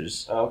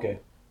Ghostbusters. Oh, okay.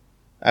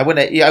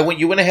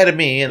 You went ahead of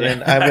me, and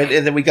then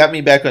and then we got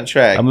me back on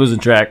track. I'm losing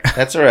track.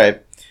 That's all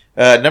right.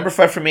 Number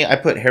 5 for me, I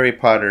put Harry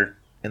Potter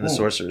and the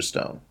Sorcerer's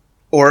Stone,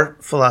 or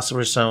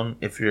Philosopher's Stone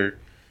if you're,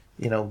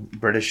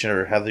 British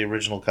or have the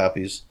original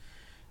copies.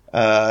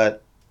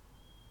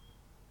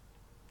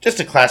 Just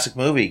a classic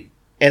movie,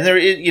 and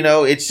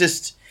it's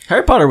just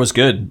Harry Potter was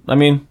good. I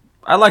mean,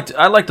 I liked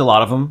a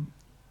lot of them.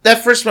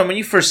 that first one when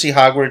you first see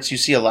Hogwarts. You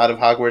see a lot of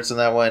Hogwarts in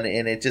that one,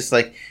 and it just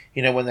like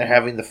when they're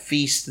having the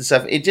feast and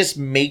stuff. It just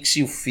makes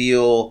you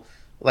feel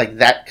like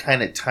that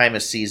kind of time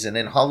of season.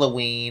 And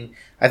Halloween,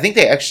 I think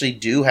they actually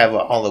do have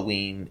a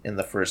Halloween in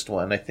the first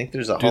one. I think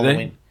there's a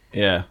Halloween.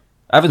 Yeah,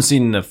 I haven't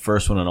seen the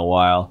first one in a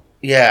while.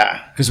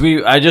 Yeah, because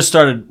I just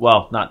started.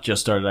 Well, not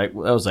just started. That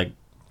was like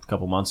a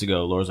couple months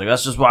ago. Laura's like,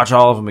 let's just watch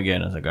all of them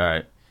again. I was like, all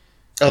right.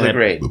 Oh, they're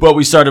great. But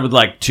we started with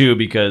like 2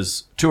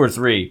 or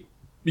 3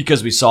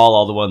 because we saw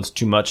all the ones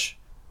too much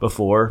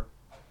before.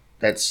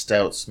 That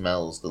stout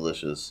smells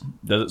delicious.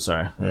 Does it?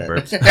 Sorry, Yeah.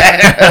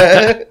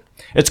 burps.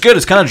 It's good.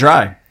 It's kind of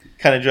dry.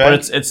 Kind of dry.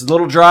 But it's a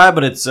little dry,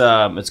 but it's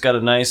got a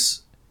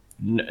nice.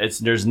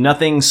 There's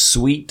nothing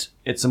sweet.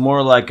 It's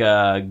more like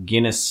a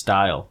Guinness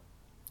style,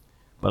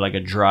 but like a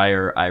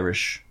drier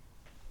Irish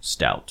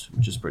stout,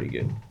 which is pretty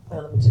good.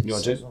 You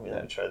want to?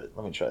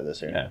 Let me try this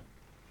here. Yeah,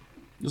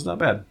 it's not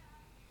bad.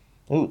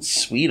 Ooh, it's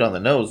sweet on the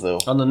nose though.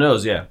 On the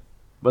nose, yeah,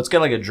 but it's got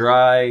like a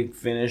dry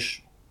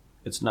finish.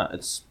 It's not.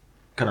 It's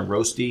kind of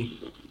roasty.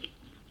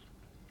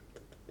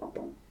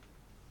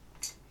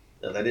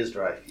 No, that is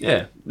dry.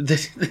 Yeah,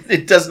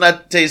 It does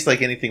not taste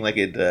like anything like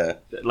it.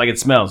 like it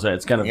smells. Right?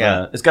 It's kind of.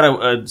 Yeah. It's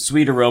got a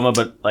sweet aroma,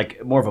 but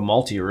like more of a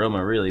malty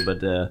aroma, really.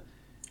 But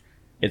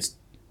it's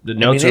the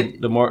notes are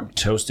the more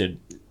toasted.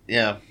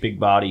 Yeah, big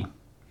body.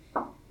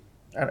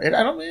 I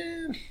don't.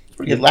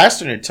 It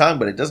lasts on your tongue,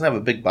 but it doesn't have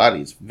a big body.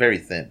 It's very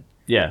thin.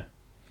 Yeah,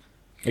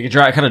 like it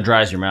kind of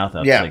dries your mouth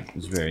out. Yeah,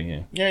 it's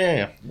very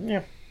Yeah.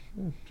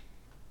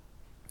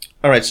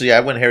 All right, so I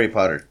went Harry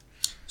Potter.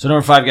 So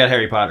number 5 got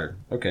Harry Potter.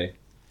 Okay.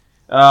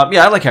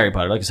 Yeah, I like Harry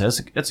Potter. Like I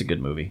said, that's a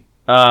good movie.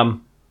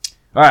 All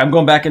right, I'm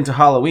going back into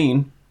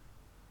Halloween,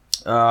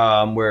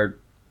 where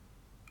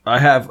I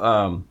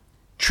have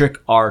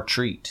Trick or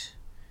Treat.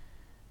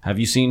 Have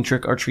you seen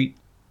Trick or Treat?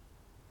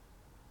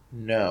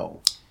 No.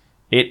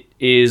 It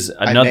is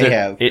I another. may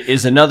have. It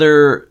is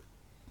another.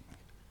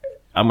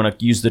 I'm going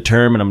to use the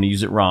term, and I'm going to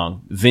use it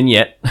wrong.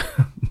 Vignette,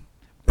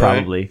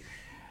 probably,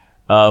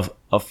 of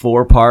a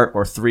 4-part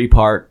or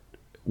 3-part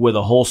with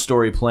a whole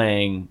story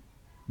playing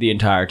the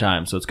entire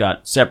time. So it's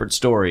got separate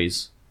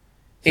stories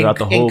throughout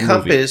the whole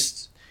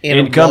encompassed movie.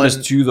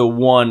 Encompassed to the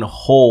one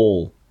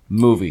whole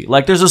movie.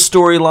 Like there's a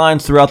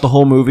storyline throughout the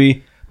whole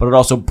movie, but it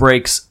also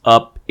breaks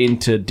up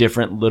into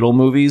different little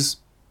movies.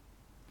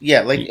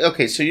 Yeah, like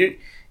okay, so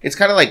it's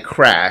kind of like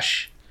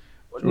Crash.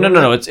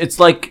 No. It's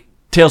like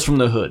Tales from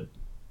the Hood.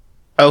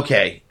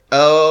 Okay.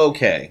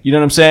 You know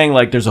what I'm saying?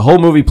 Like there's a whole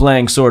movie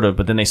playing, sort of,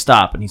 but then they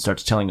stop and he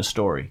starts telling a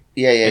story.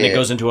 Yeah. And it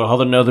goes into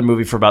another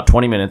movie for about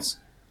 20 minutes.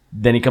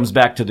 Then he comes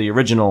back to the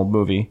original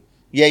movie.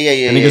 Yeah.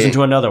 And he goes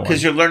into another one.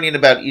 Because you're learning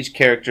about each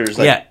character's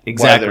like yeah,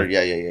 exactly.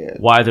 Yeah.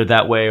 Why they're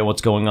that way and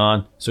what's going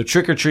on. So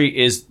Trick or Treat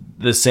is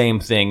the same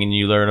thing, and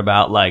you learn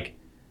about like,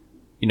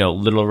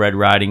 Little Red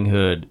Riding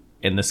Hood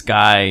and this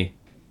guy,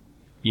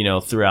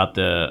 throughout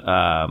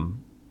the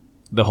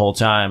whole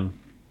time.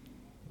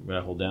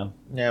 Gotta hold down.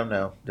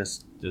 No.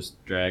 Just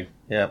drag.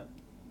 Yep.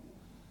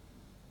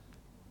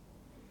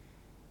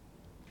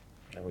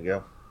 There we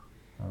go.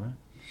 All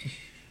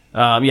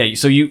right. Yeah.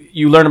 So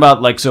you learn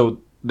about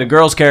the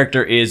girl's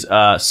character is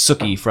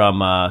Sookie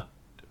from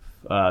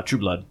True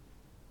Blood.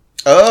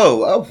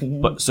 Oh.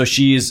 But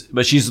she's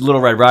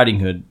Little Red Riding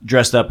Hood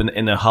dressed up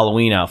in the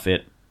Halloween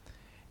outfit,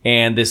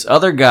 and this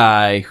other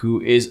guy who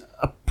is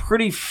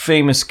pretty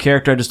famous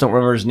character. I just don't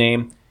remember his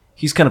name.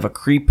 He's kind of a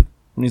creep,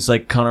 and he's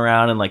like coming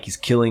around and like he's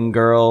killing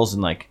girls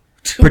and like.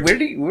 Where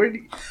do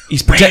you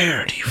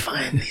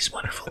find these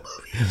wonderful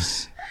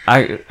movies?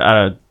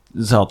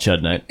 This is all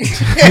Chud night.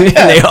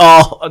 They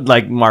all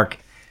like Mark.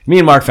 Me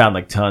and Mark found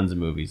like tons of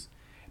movies,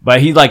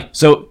 but he like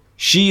so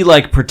she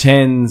like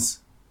pretends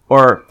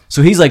or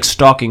so he's like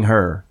stalking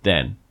her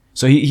then.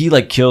 So he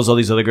like kills all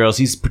these other girls.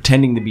 He's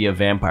pretending to be a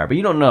vampire, but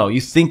you don't know. You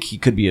think he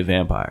could be a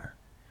vampire.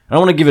 I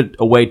don't want to give it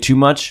away too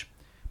much,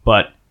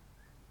 but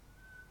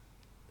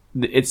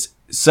it's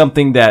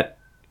something that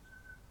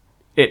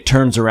it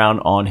turns around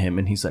on him,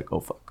 and he's like,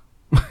 "Oh fuck,"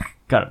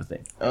 kind of a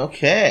thing.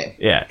 Okay.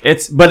 Yeah,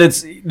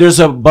 there's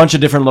a bunch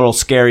of different little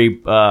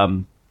scary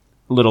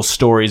little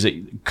stories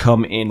that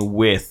come in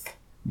with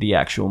the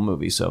actual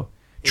movie. So,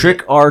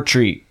 Trick or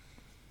Treat,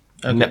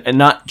 and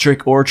not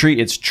Trick or Treat.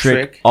 It's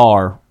Trick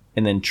R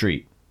and then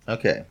Treat.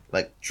 Okay,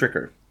 like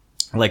Tricker.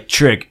 Like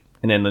Trick,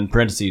 and then in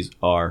parentheses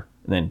R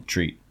and then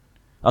Treat.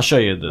 I'll show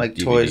you the like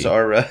DVD. Toys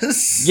R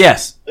Us.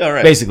 Yes. All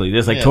right. Basically,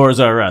 there's like Toys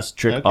R Us,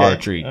 Trick or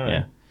Treat. Right.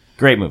 Yeah,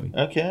 great movie.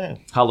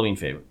 Okay. Halloween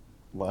favorite.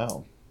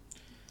 Wow.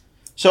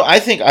 So I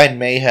think I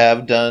may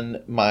have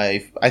done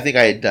my. I think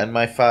I had done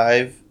my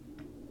 5,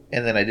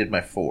 and then I did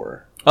my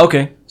 4.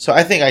 Okay. So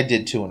I think I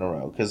did 2 in a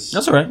row because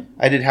that's all right.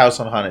 I did House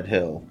on Haunted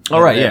Hill.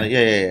 All right. Then,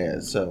 yeah.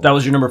 So that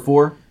was your number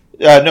 4.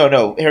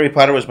 No. Harry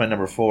Potter was my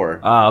number 4.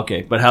 Ah,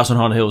 okay. But House on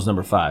Haunted Hill was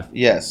number 5.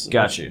 Yes.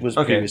 Gotcha. Was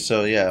okay. Previous,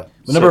 so yeah.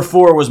 But number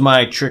 4 was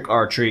my Trick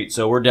or Treat,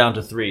 so we're down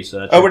to 3.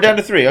 So that's we're down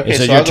to 3. Okay, yeah,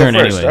 so so your I'll turn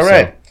go first. anyway. All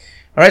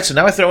right. So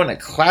now I throw in a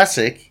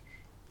classic,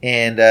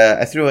 and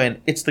I threw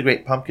in "It's the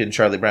Great Pumpkin,"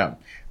 Charlie Brown.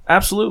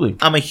 Absolutely.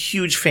 I'm a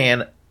huge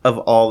fan of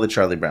all the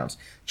Charlie Browns.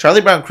 Charlie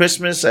Brown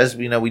Christmas, as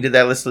we know, we did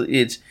that list.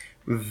 It's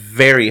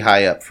very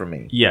high up for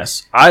me.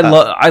 Yes, I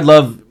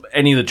love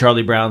any of the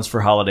Charlie Browns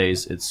for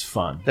holidays. It's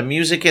fun. The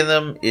music in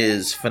them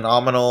is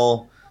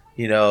phenomenal.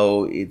 You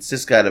know, it's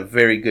just got a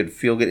very good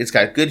feel good. It's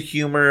got good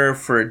humor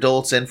for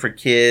adults and for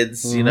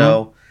kids. Mm-hmm. You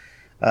know,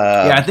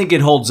 yeah, I think it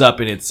holds up,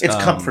 and it's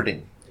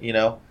comforting. You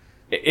know,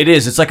 it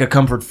is. It's like a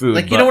comfort food.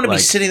 Like you don't want to be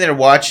sitting there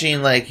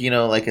watching like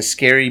a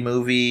scary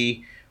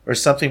movie or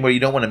something where you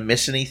don't want to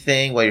miss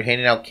anything while you're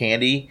handing out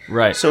candy.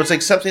 Right. So it's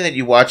like something that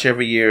you watch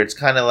every year. It's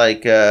kind of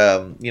like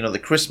the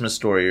Christmas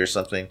Story or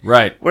something.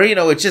 Right. Where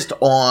it's just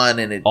on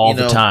and it all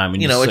the time.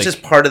 And it's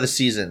just part of the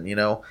season.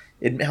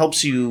 It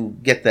helps you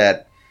get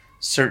that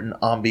certain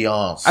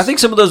ambiance. I think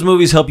some of those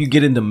movies help you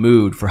get into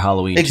mood for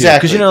Halloween.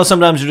 Exactly. Because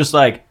sometimes you're just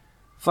like,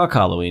 fuck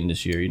Halloween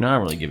this year. I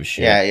don't really give a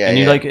shit. Yeah. And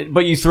you like,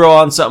 but you throw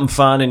on something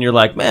fun, and you're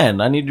like,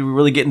 man, I need to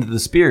really get into the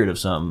spirit of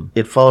something.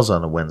 It falls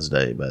on a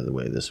Wednesday, by the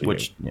way, this week.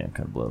 Which kind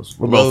of blows.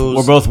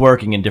 We're both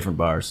working in different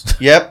bars.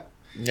 Yep.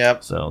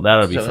 So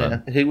that'll be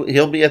fun.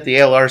 He'll be at the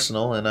Ale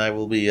Arsenal, and I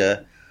will be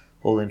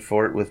holding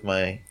fort with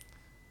my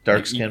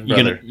dark skinned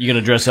brother. You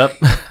gonna dress up?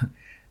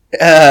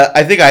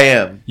 I think I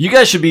am. You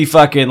guys should be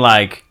fucking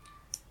like.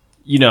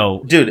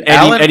 Dude,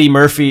 Eddie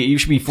Murphy. You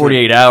should be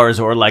 48 hours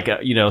or like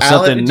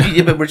something.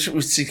 Yeah, but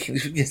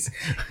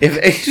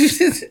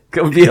it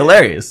would be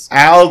hilarious.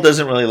 Al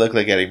doesn't really look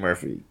like Eddie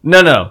Murphy.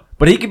 No,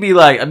 but he could be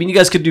like. I mean, you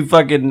guys could do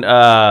fucking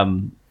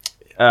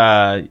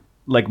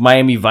like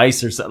Miami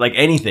Vice or something, like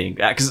anything.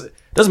 Because it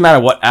doesn't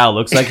matter what Al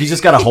looks like. He's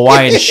just got a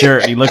Hawaiian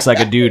shirt. And he looks like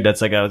a dude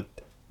that's like a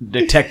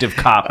detective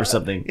cop or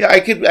something. Yeah,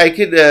 I could.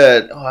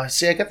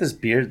 See, I got this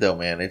beard though,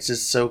 man. It's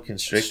just so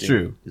constricting. It's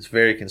true. It's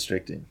very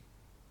constricting.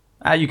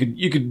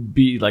 You could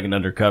be like an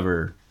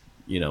undercover,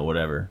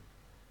 undercover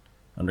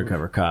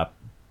cop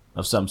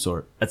of some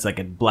sort. That's like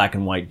a black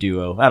and white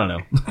duo. I don't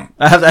know.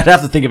 I'd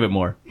have to think of it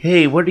more.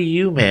 Hey, what are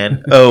you,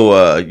 man?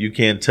 Oh, you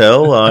can't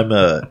tell? I'm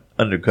a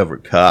undercover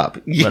cop.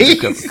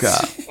 Undercover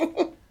cop.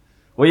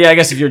 Well, yeah, I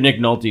guess if you're Nick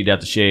Nolte, you'd have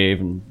to shave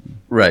and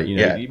right.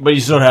 But you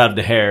still have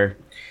the hair.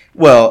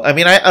 Well, I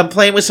mean, I'm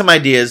playing with some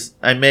ideas.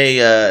 I may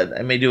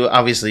do.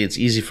 Obviously, it's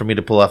easy for me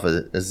to pull off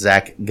a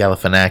Zach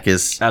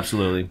Galifianakis.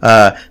 Absolutely.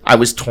 I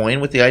was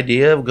toying with the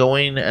idea of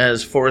going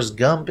as Forrest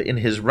Gump in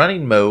his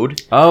running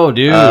mode. Oh,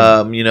 dude.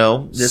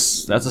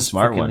 That's a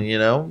smart one. You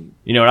know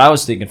what I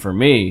was thinking for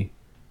me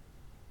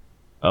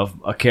of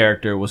a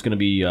character was going to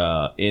be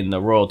in the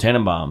Royal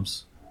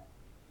Tenenbaums.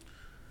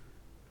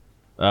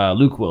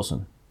 Luke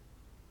Wilson,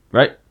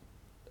 right?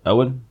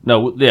 Owen?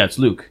 No, yeah, it's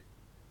Luke.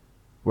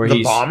 Where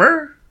the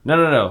bomber?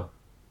 No.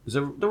 Is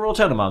it the Royal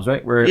Tenenbaums,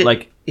 right? Where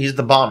he's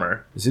the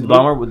bomber. Is he the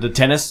bomber with the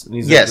tennis? And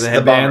he's yes, the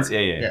headbands.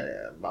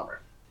 Yeah,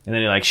 bomber. And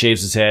then he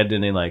shaves his head,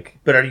 and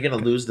But are you going to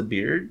lose the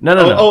beard? No.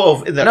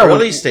 Oh, in the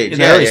early stage. In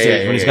the early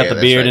stage, when he's got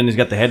the beard and he's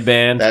got the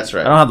headband. That's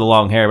right. I don't have the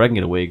long hair, but I can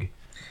get a wig.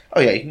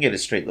 Oh yeah, you can get a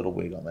straight little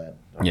wig on that.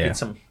 Or yeah.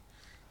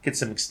 Get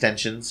some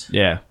extensions.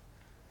 Yeah.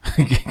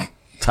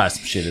 Tie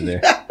some shit in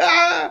there.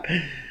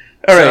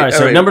 All right.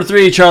 So number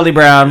 3, Charlie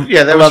Brown.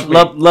 Yeah, that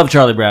love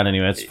Charlie Brown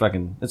anyway.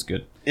 It's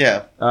good.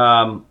 Yeah.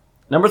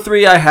 Number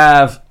 3 I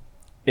have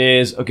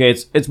is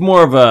it's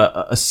more of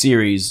a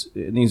series.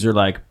 These are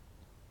like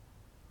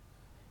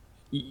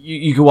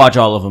you can watch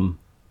all of them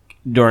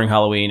during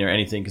Halloween or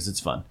anything because it's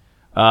fun.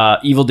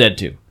 Evil Dead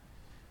 2.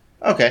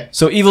 Okay.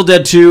 So Evil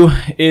Dead 2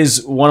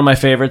 is one of my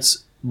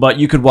favorites, but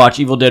you could watch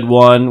Evil Dead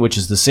 1, which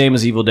is the same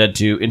as Evil Dead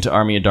 2, into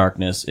Army of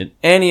Darkness, in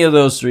any of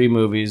those 3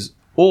 movies,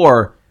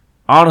 or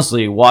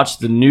honestly, watch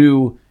the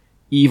new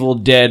Evil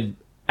Dead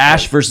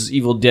Ash versus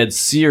Evil Dead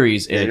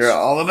series. Yeah, And you're it's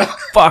all about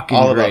fucking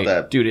all great.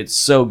 about that. Dude, it's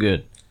so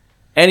good.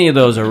 Any of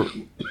those are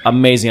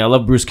amazing. I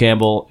love Bruce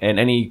Campbell and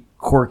any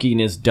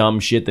quirkiness, dumb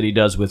shit that he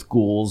does with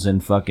ghouls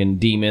and fucking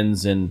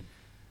demons and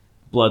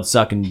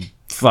blood-sucking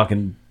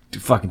fucking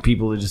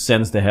people who just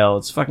sends to hell.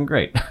 It's fucking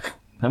great.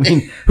 I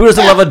mean, who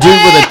doesn't love a dude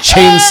with a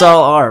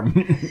chainsaw arm?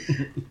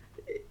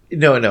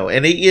 No,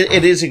 and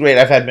it is a great.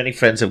 I've had many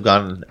friends have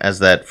gone as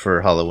that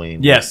for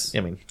Halloween. Yes.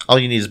 I mean, all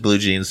you need is blue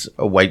jeans,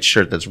 a white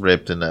shirt that's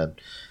ripped, and a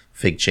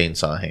fake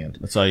chainsaw hand.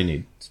 That's all you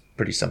need. It's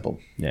pretty simple.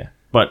 Yeah.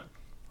 But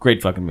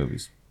great fucking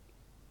movies.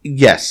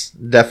 Yes,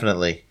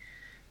 definitely.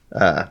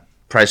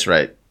 Price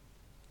right.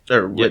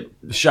 Or what?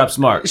 Shop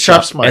Smart.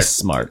 Shop Smart. S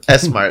Smart.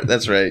 S Smart.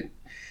 That's right.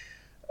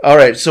 All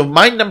right. So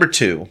my number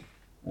 2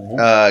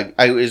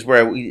 is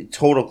where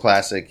total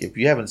classic. If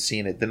you haven't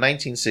seen it, the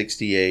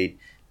 1968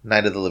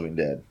 Night of the Living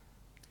Dead.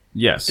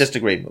 Yes. Just a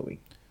great movie.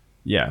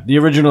 Yeah. The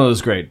original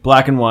is great.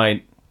 Black and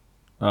white.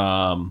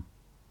 I'm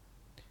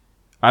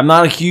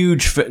not a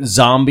huge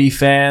zombie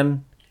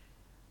fan,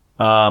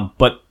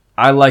 but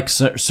I like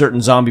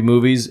certain zombie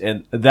movies,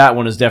 and that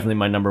one is definitely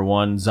my number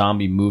 1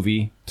 zombie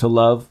movie to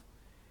love,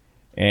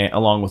 and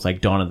along with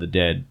like Dawn of the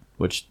Dead,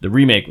 which the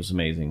remake was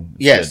amazing.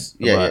 It's Yes,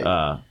 good. yeah,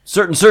 But,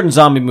 certain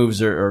zombie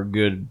movies are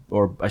good,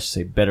 or I should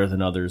say better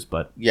than others.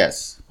 But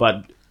Yes.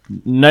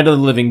 Night of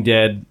the Living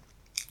Dead,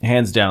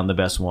 hands down, the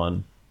best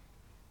one.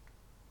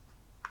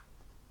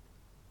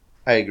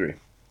 I agree.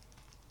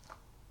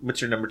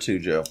 What's your number 2,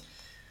 Joe?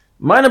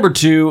 My number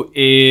 2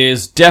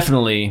 is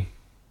definitely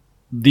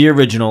the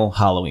original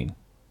Halloween.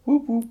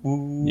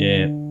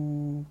 Yeah,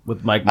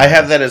 with Mike I Myers.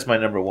 have that as my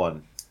number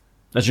 1.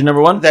 That's your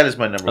number 1? That is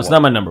my number 1. That's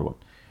not my number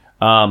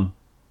 1.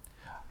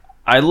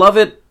 I love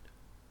it,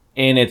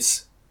 and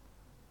it's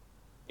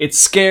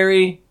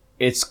scary,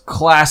 it's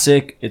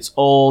classic, it's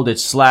old,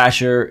 it's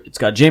slasher, it's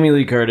got Jamie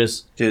Lee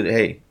Curtis. Dude,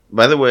 hey,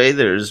 by the way,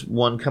 there's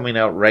one coming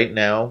out right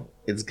now.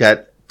 It's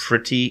got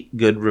pretty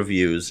good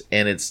reviews,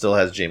 and it still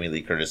has Jamie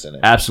Lee Curtis in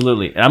it.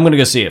 Absolutely. And I'm going to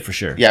go see it for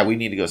sure. Yeah, we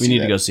need to go see it. We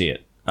need to go see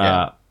it.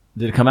 Yeah.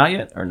 Did it come out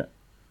yet, or no?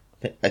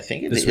 I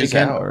think it This is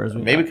weekend, out. or is it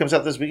Maybe out? it comes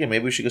out this weekend.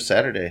 Maybe we should go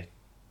Saturday.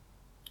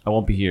 I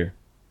won't be here.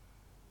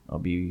 I'll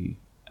be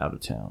out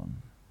of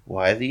town.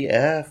 Why the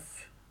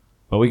F?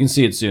 But we can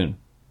see it soon.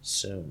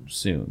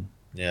 Soon.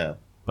 Yeah.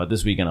 But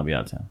this weekend I'll be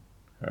out of town.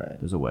 All right.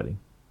 There's a wedding.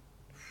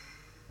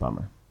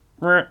 Bummer.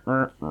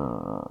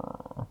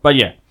 But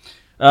yeah.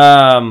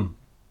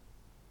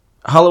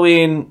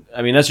 Halloween,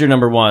 I mean, that's your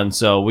number 1,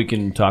 so we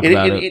can talk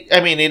about it.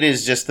 I mean, it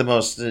is just the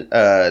most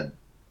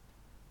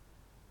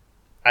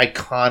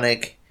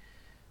iconic.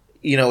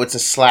 You know, it's a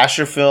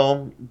slasher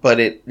film, but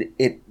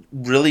it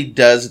really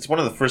does. It's one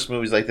of the first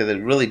movies like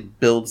that really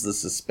builds the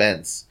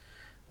suspense.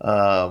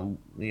 You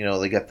know,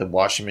 they got the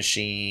washing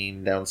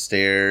machine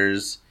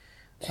downstairs.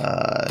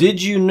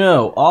 Did you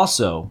know,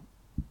 also,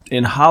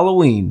 in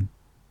Halloween,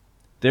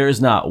 there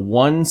is not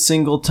one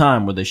single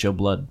time where they show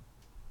blood.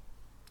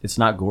 It's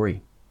not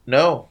gory.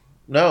 No.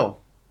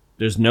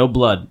 There's no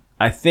blood.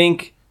 I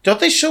think... Don't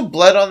they show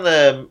blood on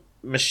the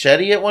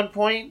machete at one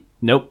point?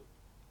 Nope.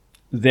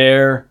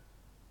 There...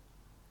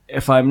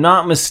 If I'm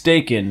not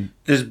mistaken...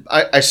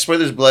 I swear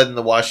there's blood in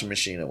the washing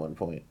machine at one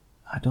point.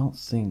 I don't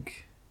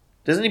think...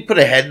 Doesn't he put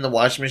a head in the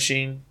washing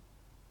machine?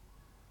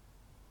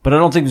 But I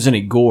don't think there's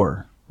any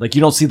gore. Like,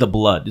 you don't see the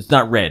blood. It's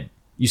not red.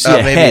 You see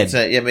a maybe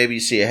head. Maybe you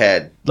see a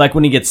head. Like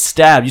when he gets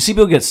stabbed. You see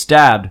people get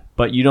stabbed,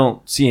 but you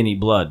don't see any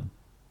blood.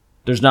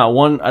 There's not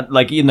one...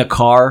 Like, in the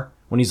car,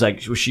 when he's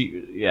like...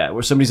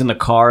 where somebody's in the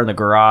car, in the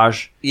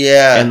garage.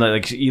 Yeah. And,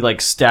 like, he,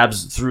 like,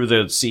 stabs through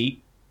the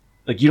seat.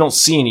 Like, you don't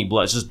see any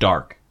blood. It's just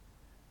dark.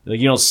 Like,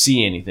 you don't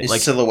see anything. It's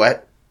like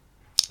silhouette?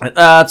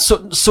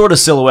 Sort of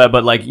silhouette,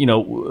 but, like, you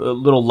know,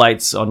 little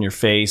lights on your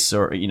face,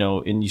 or, you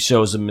know, and he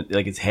shows him,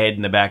 like, his head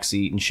in the back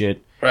seat and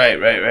shit. Right.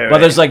 But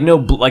there's, like, no...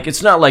 Like,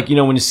 it's not like, you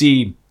know, when you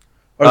see...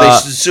 Or they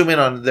zoom in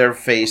on their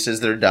face as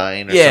they're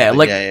dying or yeah, something.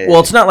 like...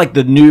 Well, it's not like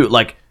the new...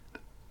 Like...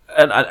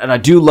 And I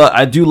do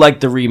like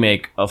the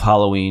remake of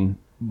Halloween,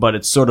 but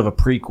it's sort of a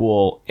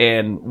prequel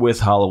and with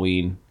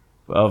Halloween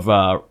of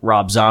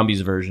Rob Zombie's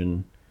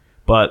version.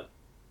 But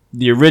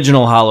the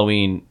original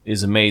Halloween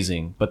is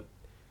amazing, but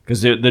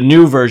because the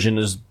new version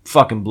is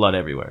fucking blood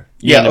everywhere.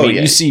 You know what I mean?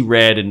 Yeah. You see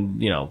red,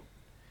 and you know,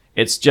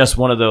 it's just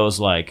one of those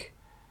like.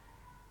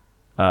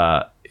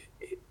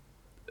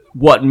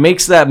 What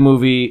makes that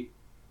movie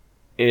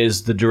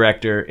is the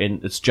director,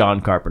 and it's John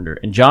Carpenter.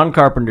 And John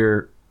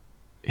Carpenter,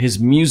 his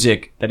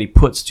music that he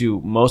puts to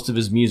most of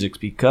his music,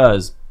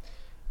 because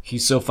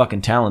he's so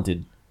fucking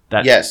talented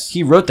that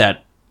he wrote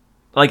that.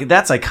 Like,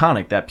 that's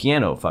iconic, that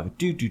piano fucking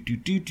do do do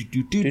do do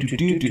do do do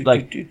do do.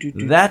 Like,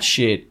 that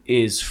shit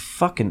is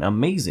fucking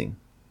amazing.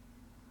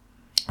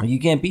 You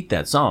can't beat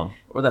that song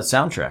or that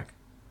soundtrack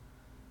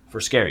for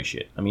scary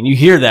shit. I mean, you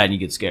hear that and you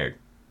get scared.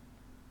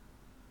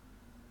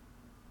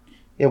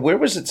 Yeah, where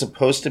was it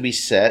supposed to be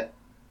set?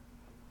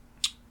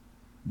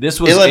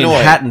 This was Illinois.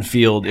 in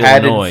Haddonfield,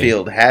 Illinois.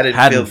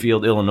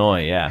 Haddonfield,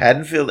 Illinois, yeah.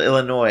 Haddonfield,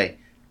 Illinois.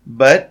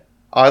 But,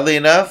 oddly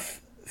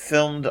enough,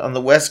 filmed on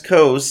the West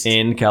Coast.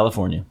 In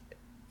California.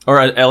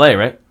 Or L.A.,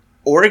 right?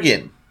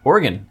 Oregon.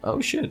 Oh,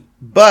 shit.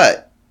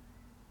 But,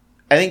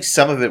 I think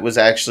some of it was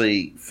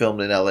actually filmed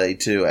in L.A.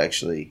 too,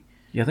 actually.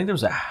 Yeah, I think there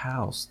was a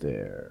house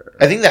there.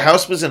 I think the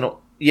house was in...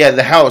 Yeah,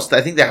 the house.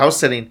 I think the house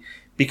setting...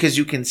 Because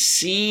you can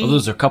see... Well,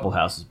 those are a couple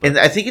houses. But... And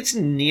I think it's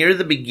near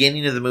the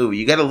beginning of the movie.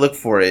 You got to look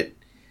for it.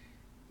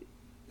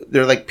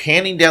 They're like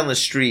panning down the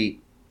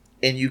street,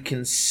 and you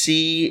can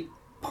see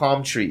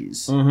palm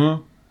trees.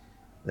 Mm-hmm.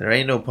 There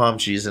ain't no palm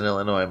trees in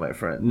Illinois, my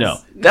friend. No,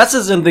 that's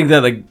the something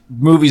that like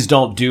movies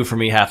don't do for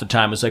me half the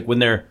time. It's like when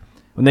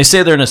they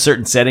say they're in a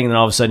certain setting, and then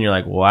all of a sudden you're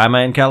like, "Why am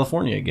I in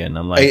California again?"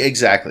 I'm like,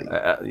 exactly.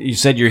 You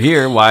said you're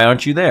here. Why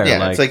aren't you there?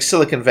 Yeah, it's like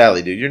Silicon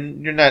Valley, dude.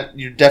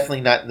 You're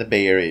definitely not in the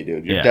Bay Area,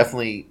 dude. You're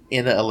definitely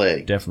in LA.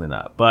 Definitely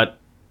not. But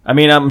I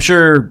mean, I'm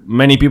sure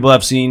many people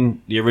have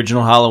seen the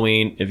original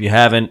Halloween. If you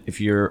haven't, if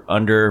you're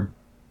under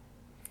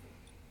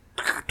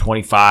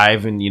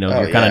 25 and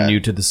you're kind of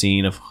new to the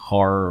scene of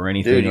horror or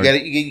anything, dude,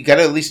 you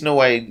gotta at least know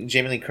why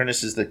Jamie Lee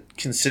Curtis is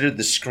considered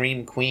the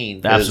Scream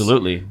Queen.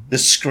 Absolutely, the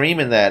scream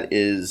in that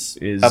is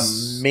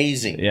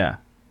amazing. Yeah,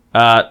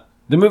 the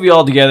movie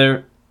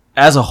altogether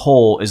as a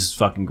whole is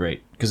fucking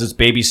great because it's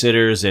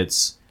babysitters,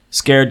 it's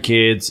scared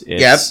kids,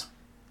 it's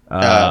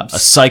a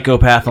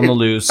psychopath on the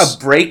loose, a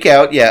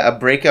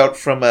breakout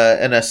from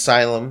an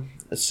asylum,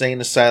 a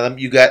sane asylum.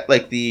 You got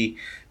like the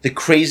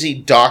crazy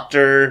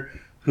doctor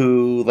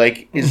who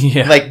is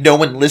like no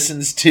one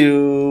listens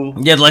to.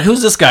 Yeah, like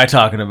who's this guy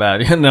talking about?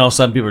 No,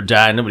 some people are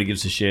dying. Nobody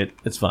gives a shit.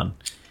 It's fun.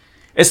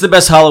 It's the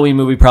best Halloween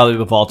movie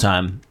probably of all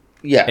time.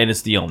 Yeah, and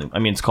it's the only. I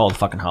mean, it's called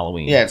fucking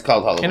Halloween. Yeah, it's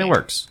called Halloween, and it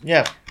works.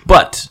 Yeah,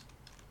 but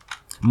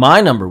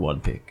my number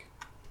one pick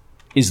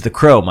is The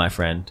Crow, my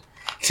friend.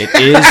 It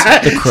is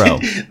The Crow.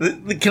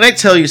 Can I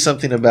tell you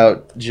something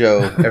about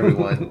Joe,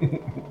 everyone?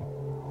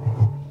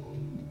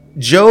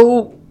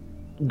 Joe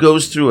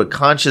goes through a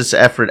conscious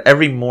effort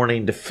every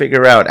morning to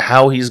figure out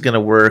how he's going to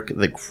work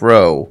The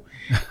Crow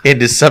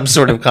into some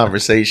sort of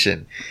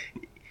conversation.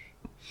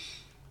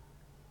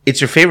 It's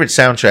your favorite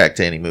soundtrack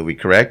to any movie,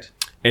 correct?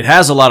 It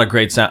has a lot of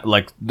great sound.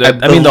 The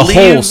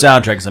whole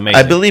soundtrack is amazing.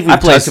 I believe we've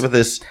talked about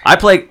this. I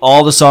play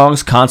all the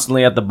songs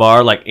constantly at the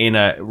bar, like in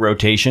a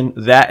rotation.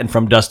 That and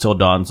From Dusk Till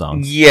Dawn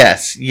songs.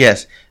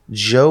 Yes.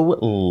 Joe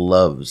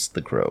loves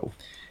The Crow.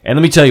 And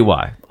let me tell you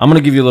why. I'm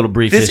going to give you a little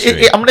brief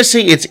history. I'm going to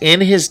say it's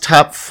in his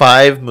top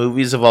 5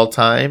 movies of all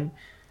time.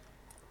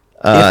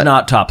 If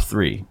not top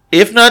 3.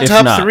 If not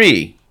top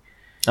 3.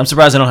 I'm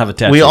surprised I don't have a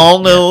tattoo. We all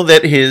know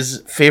that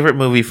his favorite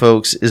movie,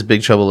 folks, is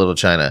Big Trouble in Little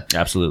China.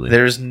 Absolutely.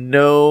 There's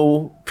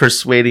no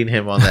persuading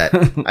him on that.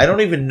 I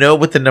don't even know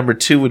what the number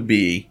 2 would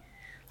be.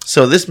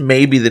 So this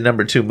may be the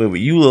number 2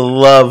 movie. You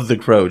love The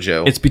Crow,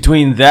 Joe. It's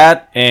between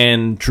that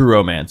and True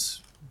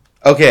Romance.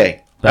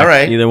 Okay. All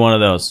right. Either one of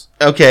those.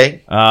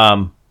 Okay.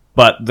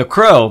 But The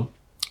Crow,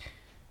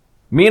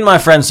 me and my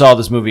friend saw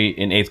this movie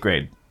in 8th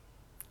grade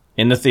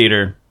in the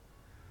theater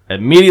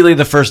immediately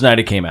the first night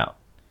it came out.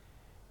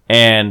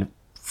 And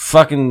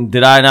fucking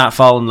did I not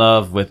fall in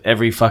love with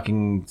every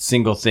fucking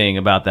single thing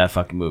about that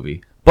fucking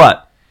movie.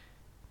 But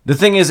the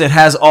thing is, it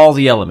has all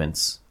the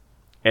elements.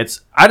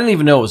 I didn't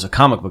even know it was a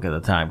comic book at the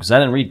time because I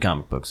didn't read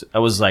comic books. I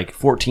was like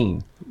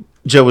 14.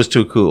 Joe was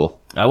too cool.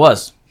 I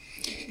was.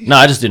 No,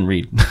 I just didn't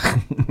read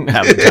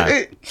half the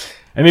time.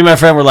 And me and my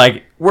friend were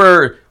like,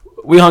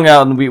 we hung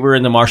out and we were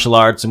in the martial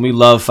arts and we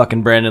loved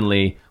fucking Brandon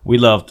Lee. We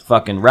loved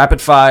fucking Rapid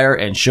Fire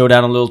and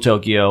Showdown in Little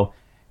Tokyo.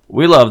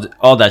 We loved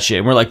all that shit.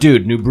 And we're like,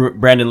 dude, new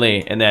Brandon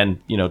Lee. And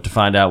then, to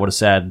find out what a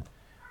sad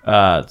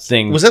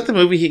thing. Was that the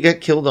movie he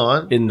got killed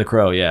on? In The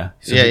Crow, yeah.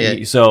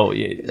 So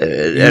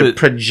a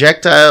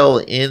projectile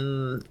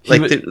in,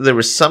 there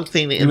was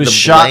something in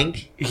the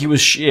blank. He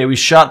was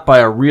shot by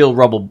a real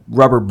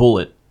rubber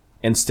bullet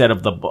instead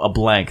of a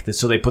blank.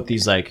 So they put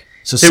these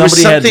So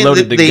somebody had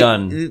loaded the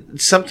gun.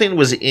 Something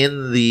was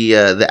in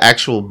the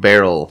actual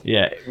barrel.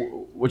 Yeah,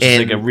 which is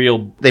like a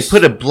real. They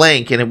put a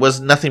blank, and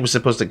nothing was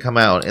supposed to come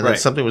out, and then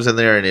something was in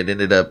there, and it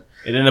ended up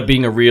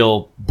being a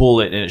real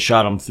bullet, and it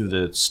shot him through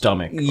the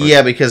stomach.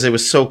 Yeah, because it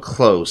was so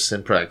close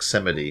in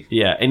proximity.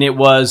 Yeah, and it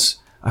was.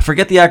 I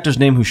forget the actor's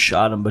name who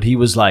shot him, but he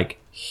was like.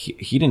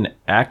 He didn't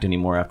act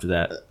anymore after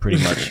that.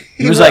 Pretty much,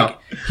 he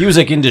was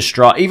in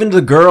distraught. Even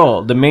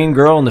the main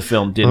girl in the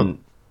film didn't.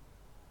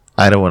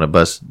 I don't want to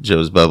bust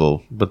Joe's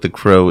bubble, but The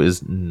Crow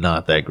is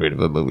not that great of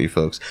a movie,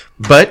 folks.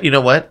 But you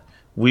know what?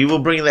 We will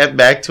bring that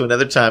back to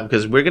another time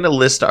because we're going to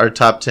list our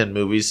top 10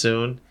 movies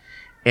soon.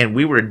 And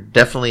we were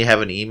definitely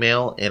have an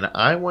email. And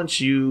I want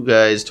you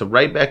guys to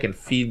write back and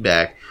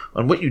feedback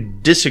on what you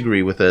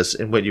disagree with us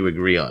and what you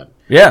agree on.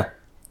 Yeah.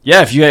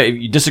 Yeah, if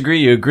you disagree,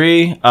 you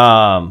agree.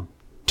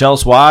 Tell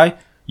us why.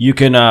 You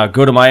can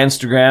go to my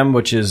Instagram,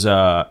 which is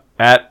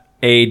at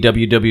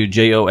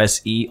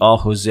AWWJOSE, all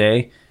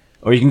Jose.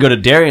 Or you can go to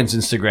Darian's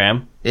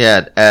Instagram.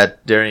 Yeah,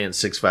 at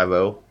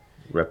Darien650,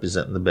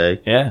 representing the Bay.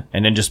 Yeah,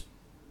 and then just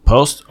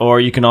post, or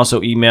you can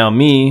also email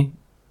me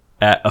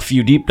at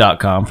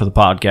afewdeep.com for the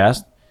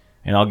podcast,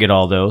 and I'll get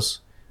all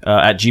those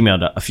at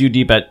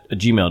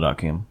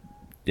afewdeep@gmail.com.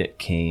 It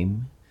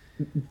came.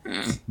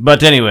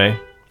 But anyway,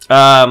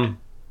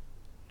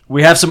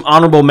 we have some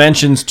honorable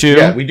mentions too.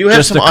 Yeah, we do have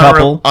just some a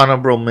couple.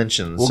 honorable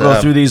mentions. We'll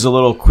go through these a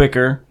little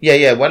quicker.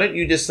 Yeah. Why don't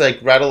you just like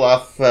rattle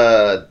off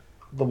the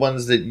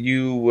ones that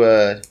you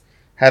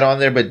had on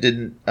there but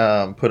didn't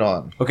put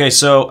on? Okay,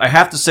 so I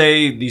have to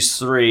say these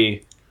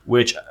three,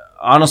 which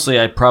honestly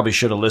I probably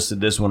should have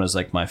listed this one as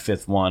like my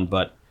fifth one,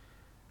 but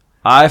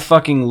I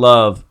fucking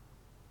love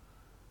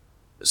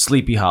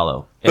Sleepy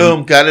Hollow.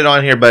 Boom, got it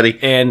on here, buddy.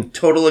 And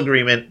total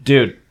agreement,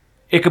 dude.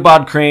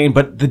 Ichabod Crane,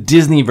 but the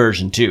Disney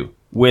version too.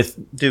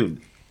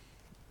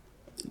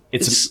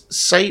 It's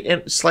slight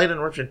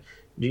interruption.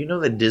 Do you know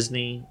that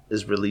Disney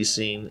is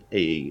releasing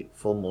a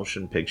full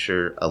motion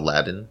picture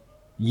Aladdin?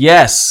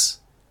 Yes.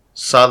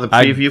 Saw the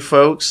preview,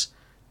 folks.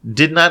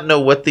 Did not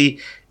know what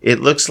it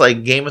looks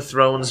like. Game of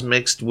Thrones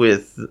mixed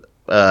with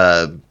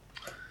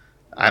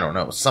I don't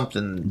know,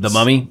 something. The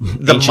Mummy?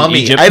 The Ancient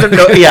Mummy. Egypt? I don't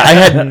know. Yeah, I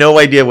had no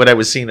idea what I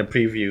was seeing a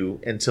preview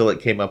until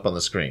it came up on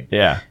the screen.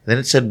 Yeah. Then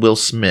it said Will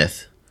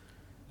Smith.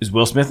 Is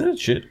Will Smith in it?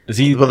 Shit. Is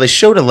he? Well, they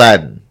showed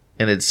Aladdin,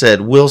 and it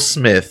said Will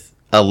Smith,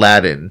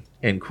 Aladdin,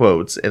 in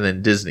quotes, and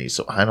then Disney.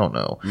 So I don't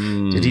know.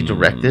 Did he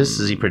direct this?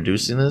 Is he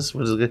producing this?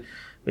 What is it?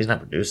 He's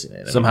not producing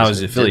it. Somehow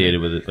he's affiliated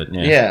with it, but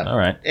yeah. Yeah. All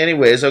right.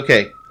 Anyways,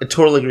 okay. A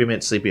total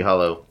agreement, Sleepy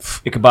Hollow.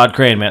 Ichabod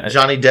Crane, man.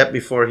 Johnny Depp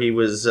before he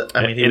was... he in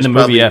was the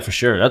probably, movie, yeah, for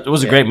sure. That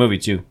was a great movie,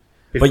 too.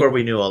 Before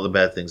we knew all the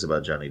bad things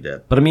about Johnny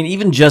Depp. But I mean,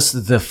 even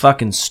just the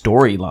fucking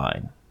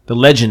storyline, the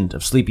legend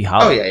of Sleepy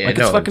Hollow. Oh yeah, like,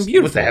 it's fucking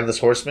beautiful. With the Headless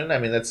Horseman, I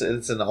mean, it's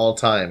an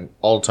all-time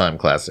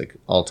classic.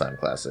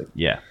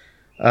 Yeah.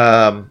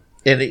 And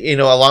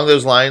along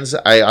those lines,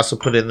 I also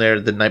put in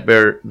there the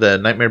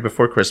Nightmare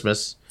Before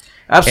Christmas.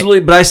 Absolutely,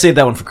 but I saved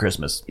that one for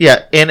Christmas.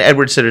 Yeah, and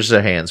Edward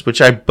Scissorhands, which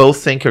I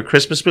both think are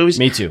Christmas movies.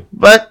 Me too.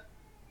 But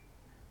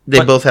they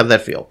both have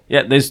that feel.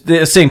 Yeah, there's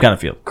the same kind of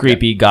feel.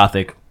 Creepy,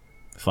 gothic,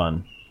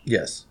 fun.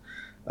 Yes.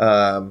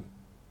 I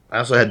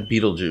also had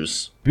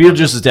Beetlejuice.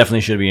 Beetlejuice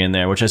definitely should be in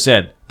there, which I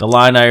said. The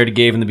line I already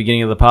gave in the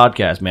beginning of the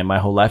podcast, man, my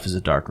whole life is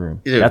a dark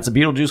room. Dude, that's a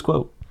Beetlejuice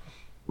quote.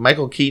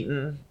 Michael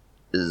Keaton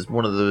is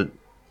one of the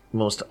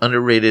most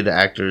underrated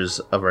actors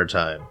of our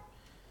time.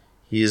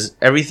 He is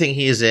everything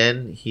he is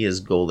in, he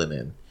is golden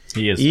in.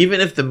 He is. Even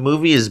if the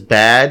movie is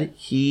bad,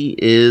 he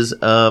is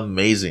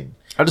amazing.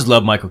 I just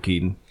love Michael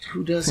Keaton.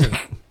 Who doesn't?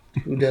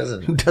 Who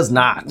doesn't? Who does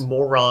not?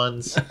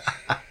 Morons.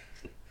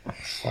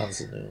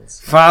 Fons and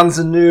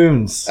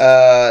Noons.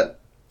 Do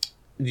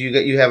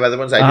you have other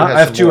ones? I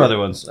have two other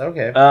ones.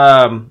 Okay.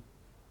 I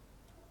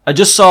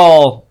just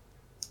saw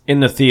in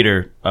the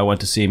theater. I went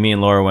to see. Me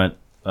and Laura went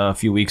a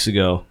few weeks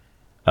ago.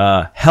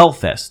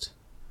 Hellfest,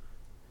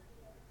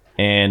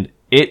 and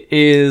it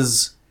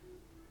is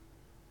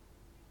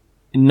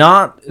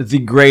not the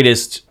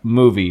greatest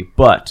movie,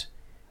 but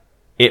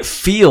it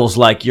feels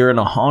like you're in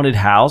a haunted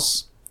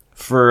house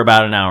for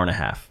about an hour and a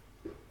half,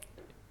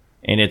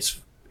 and it's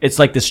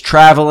like this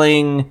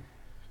traveling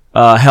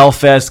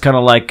Hellfest, kind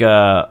of like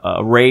a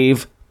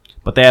rave,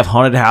 but they have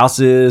haunted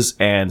houses,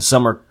 and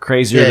some are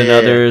crazier than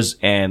others,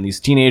 and these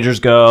teenagers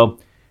go,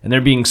 and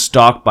they're being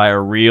stalked by a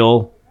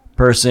real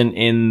person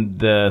in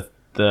the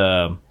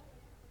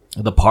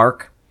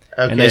park,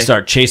 and they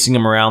start chasing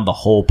them around the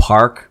whole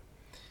park,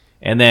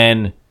 and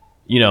then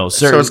so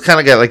it's kind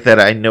of got like that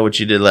I Know What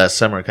You Did Last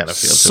Summer kind of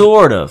feel,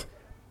 sort of,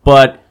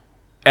 but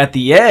at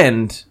the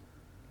end,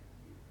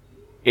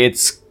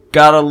 it's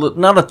got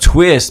not a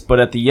twist, but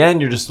at the end,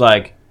 you're just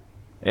like,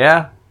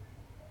 yeah,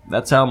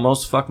 that's how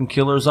most fucking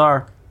killers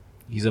are.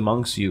 He's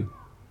amongst you.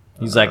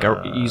 He's like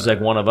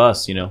one of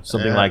us,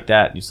 something like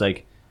that. And he's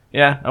like,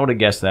 yeah, I would have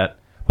guessed that.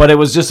 But it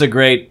was just a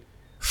great,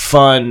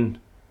 fun.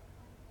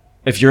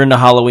 If you're into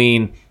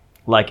Halloween,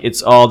 like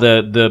it's all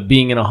the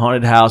being in a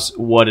haunted house,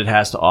 what it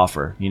has to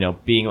offer.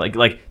 Being like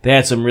they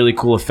had some really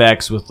cool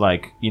effects with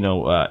like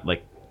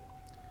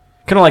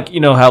kind of like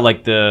how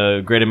like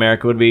the Great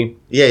America would be.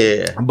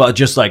 Yeah. But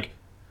just like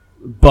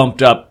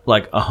bumped up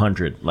like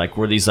 100, like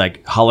were these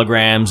like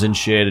holograms and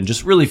shit, and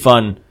just really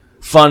fun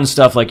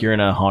stuff. Like you're in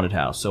a haunted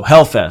house. So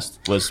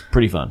Hellfest was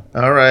pretty fun.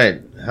 All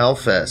right,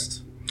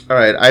 Hellfest. All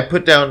right, I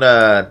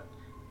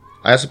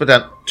also put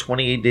down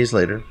 28 Days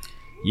Later.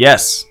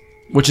 Yes,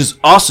 which is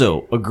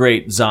also a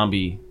great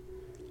zombie.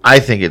 I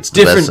think it's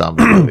the best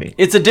zombie movie.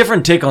 It's a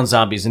different take on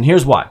zombies, and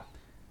here's why.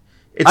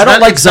 I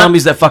don't like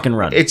zombies that fucking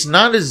run. It's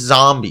not a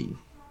zombie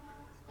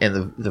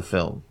in the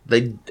film.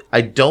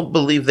 I don't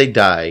believe they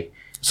die.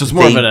 So it's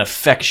more of an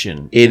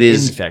affection. It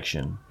is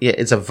infection. Yeah,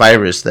 it's a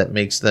virus that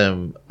makes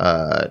them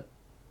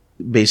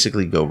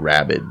basically go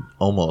rabid,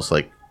 almost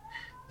like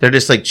they're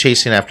just like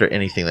chasing after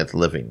anything that's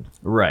living.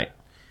 Right.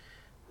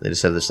 They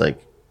just have this like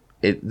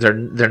they're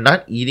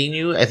not eating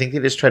you. I think they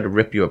just try to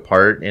rip you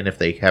apart, and if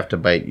they have to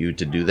bite you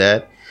to do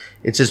that,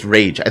 it's just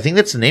rage. I think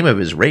that's the name of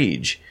it, is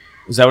Rage.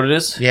 Is that what it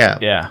is? Yeah.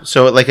 Yeah.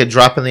 So like a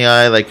drop in the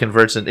eye like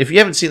converts it. If you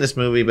haven't seen this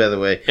movie, by the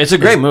way, it's a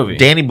great movie.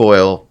 Danny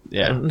Boyle.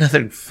 Yeah.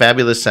 Another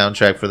fabulous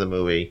soundtrack for the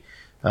movie.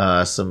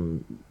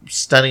 some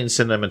stunning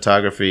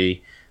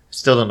cinematography.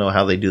 Still don't know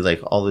how they do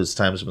like all those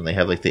times when they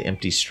have like the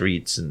empty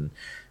streets and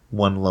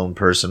one lone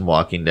person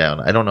walking down.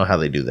 I don't know how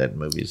they do that in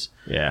movies.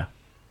 Yeah.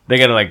 They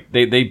gotta like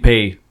they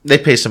pay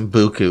some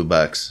buku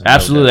bucks.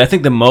 Absolutely. I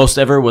think the most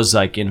ever was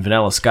like in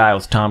Vanilla Sky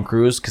with Tom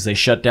Cruise because they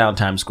shut down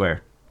Times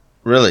Square.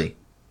 Really?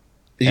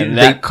 And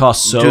that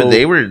cost so.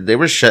 Dude, they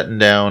were shutting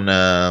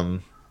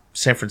down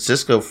San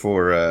Francisco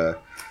for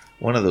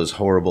one of those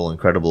horrible,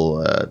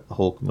 incredible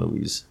Hulk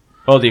movies.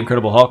 Oh, the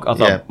Incredible Hulk. I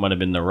thought Yeah. it might have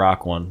been the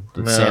Rock one,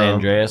 the No. San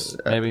Andreas,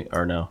 maybe,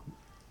 or no?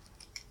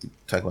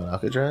 Talk about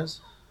Alcatraz.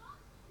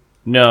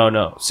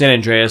 No. San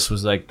Andreas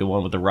was like the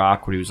one with the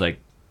Rock where he was like,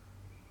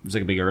 it was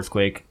like a big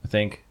earthquake, I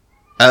think.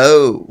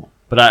 Oh,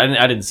 But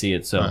I didn't see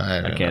it, so I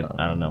I don't can't. know.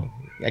 I don't know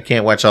I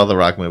can't watch all the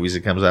Rock movies.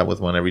 It comes out with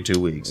one every 2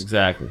 weeks.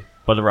 exactly.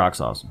 But the Rock's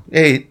awesome.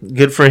 Hey,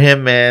 good for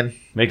him, man.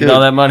 Making Dude.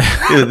 all that money.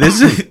 Dude,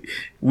 this is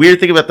weird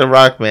thing about The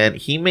Rock, man.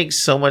 He makes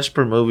so much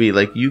per movie.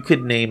 Like you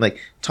could name like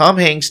Tom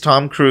Hanks,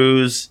 Tom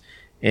Cruise,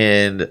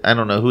 and I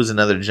don't know who's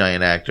another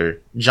giant actor.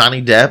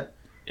 Johnny Depp.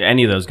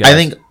 Any of those guys. I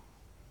think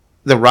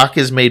The Rock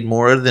has made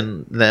more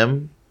than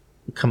them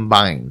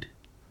combined.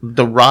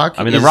 The Rock.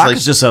 The Rock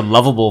is just a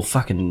lovable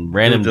fucking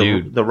random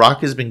dude. The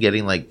Rock has been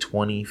getting like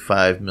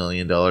 $25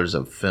 million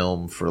of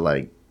film for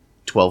like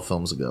 12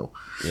 films ago.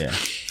 Yeah,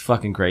 it's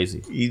fucking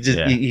crazy.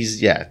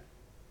 He's Yeah,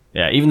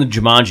 even the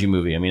Jumanji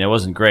movie. I mean, it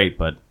wasn't great,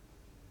 but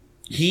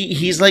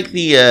he's like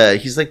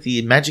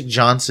the Magic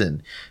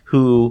Johnson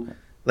who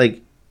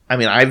like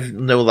I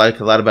know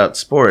like a lot about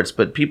sports,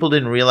 but people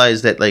didn't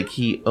realize that like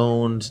he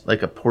owned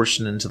like a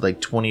portion into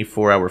like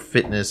 24-hour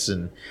fitness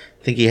and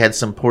I think he had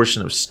some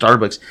portion of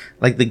Starbucks.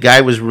 Like the guy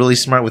was really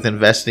smart with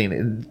investing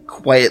and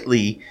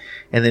quietly,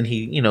 and then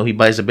he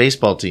buys a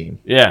baseball team.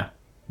 yeah,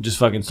 just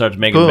fucking starts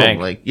making Boom,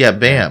 bank. like yeah,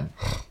 bam.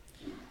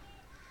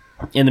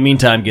 In the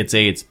meantime, gets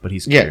AIDS, but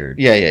he's cured.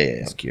 Yeah.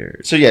 He's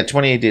cured. So yeah,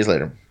 28 days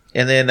later,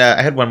 and then I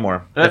had one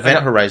more.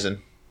 Event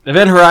Horizon.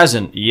 Event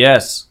Horizon,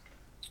 yes.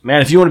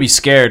 Man, if you want to be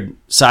scared,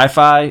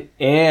 sci-fi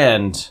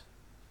and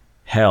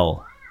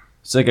hell.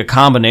 It's like a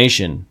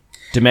combination.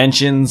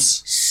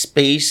 Dimensions.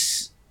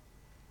 Space,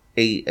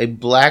 a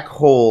black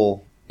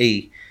hole,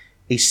 a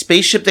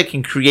spaceship that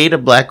can create a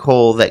black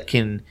hole that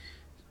can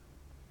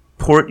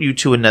port you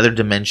to another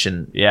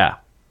dimension. Yeah.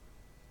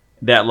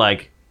 That,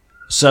 like,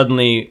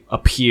 suddenly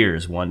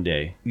appears one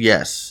day.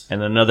 Yes.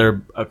 And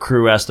a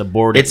crew has to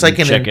board it It's like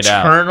and an check it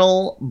out.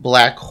 internal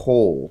black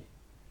hole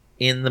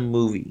in the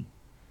movie.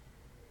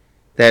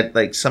 That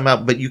like somehow,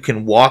 but you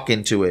can walk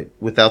into it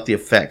without the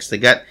effects. They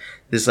got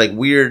this like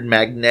weird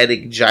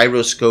magnetic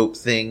gyroscope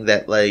thing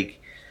that like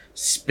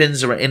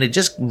spins around, and it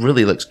just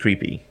really looks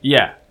creepy.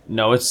 Yeah.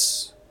 No,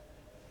 it's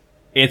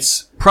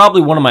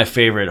probably one of my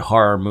favorite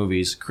horror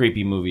movies,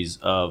 creepy movies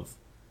of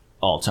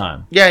all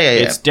time. Yeah.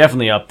 It's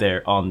definitely up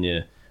there on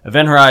the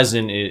Event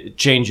Horizon. It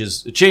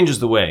changes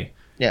the way.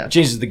 Yeah, It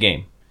changes the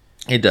game.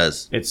 it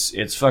does.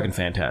 It's fucking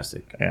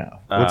fantastic. Yeah.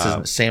 What's his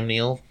name? Sam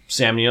Neill?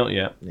 Sam Neill,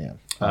 yeah. Yeah.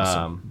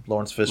 Awesome.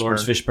 Lawrence Fishburne.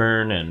 Lawrence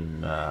Fishburne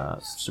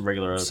and some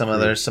regular Some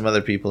crew.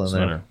 other people in Some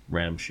there. other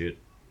random shit.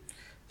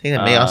 I think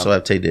they may also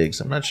have Tay Diggs.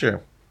 I'm not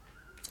sure.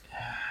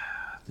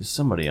 There's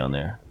somebody on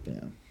there. Yeah.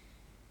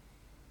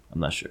 I'm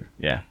not sure.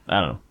 Yeah, I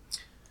don't know.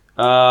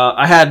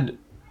 I had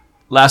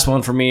last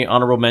one for me.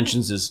 Honorable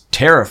mentions is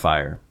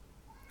Terrifier.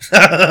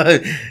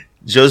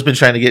 Joe's been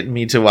trying to get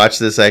me to watch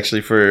this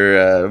actually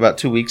for about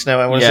 2 weeks now,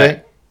 I want to Yeah.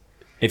 say.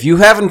 If you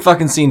haven't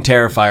fucking seen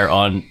Terrifier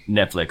on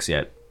Netflix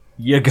yet,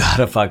 you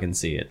gotta fucking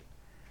see it.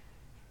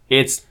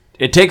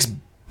 It takes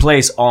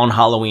place on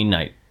Halloween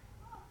night,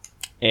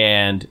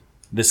 and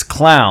this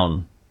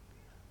clown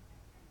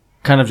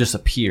kind of just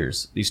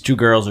appears. These two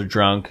girls are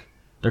drunk,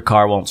 their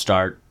car won't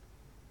start,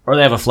 or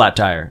they have a flat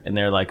tire, and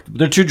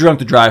they're too drunk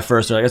to drive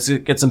first. They're like, let's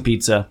get some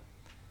pizza.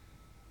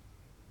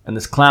 And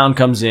this clown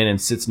comes in and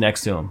sits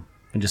next to him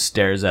and just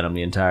stares at him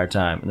the entire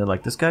time. And they're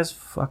like, this guy's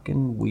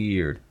fucking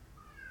weird.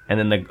 And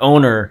then the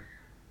owner,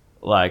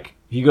 like,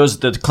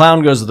 the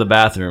clown goes to the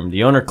bathroom.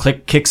 The owner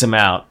kicks him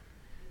out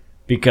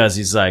because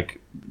he's like,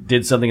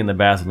 did something in the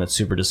bathroom that's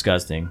super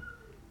disgusting.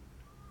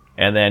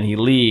 And then he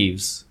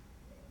leaves.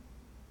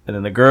 And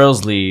then the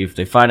girls leave.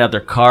 They find out their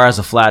car has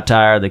a flat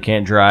tire. They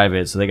can't drive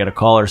it. So they got to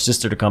call her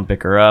sister to come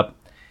pick her up.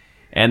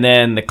 And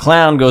then the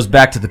clown goes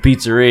back to the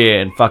pizzeria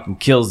and fucking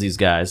kills these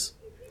guys.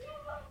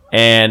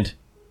 And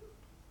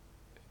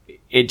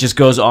it just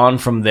goes on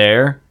from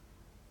there.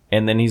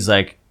 And then he's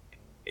like,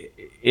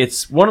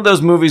 it's one of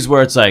those movies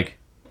where it's like,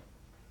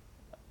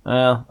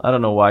 well, I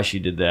don't know why she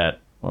did that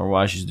or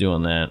why she's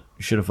doing that.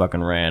 You should have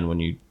fucking ran when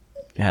you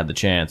had the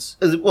chance.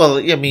 Well,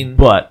 I mean...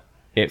 But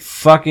it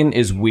fucking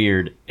is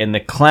weird. And the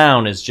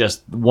clown is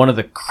just one of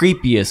the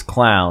creepiest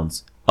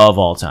clowns of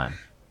all time.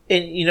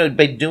 And,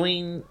 by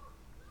doing...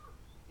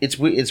 It's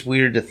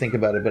weird to think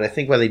about it, but I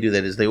think why they do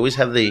that is they always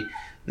have the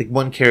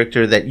one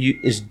character that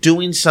is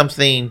doing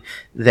something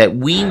that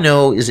we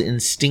know is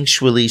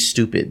instinctually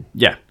stupid.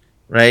 Yeah.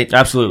 Right?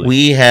 Absolutely.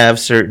 We have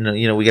certain,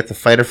 we get the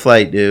fight or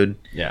flight, dude.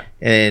 Yeah.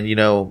 And,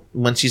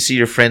 once you see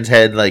your friend's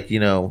head, like,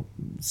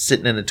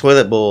 sitting in a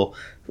toilet bowl,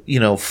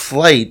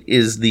 flight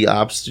is the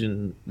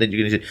option that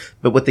you're going to do.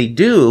 But what they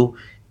do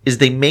is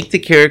they make the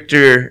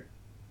character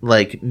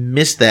like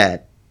miss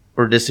that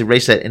or just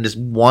erase that and just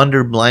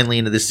wander blindly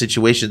into these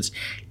situations,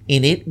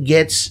 and it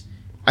gets.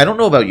 I don't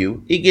know about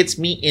you. It gets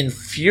me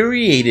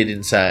infuriated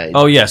inside.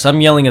 Oh yes,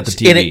 I'm yelling at the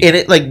TV. And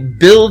it like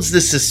builds the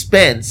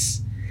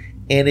suspense,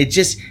 and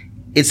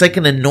it's like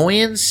an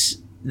annoyance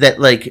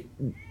that like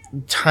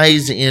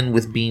ties in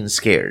with being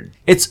scared.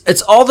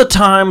 It's all the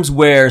times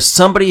where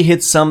somebody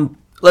hits some.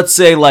 Let's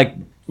say like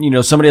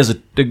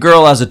the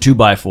girl has a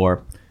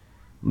 2x4.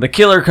 The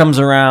killer comes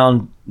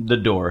around the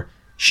door.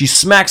 She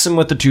smacks him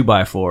with the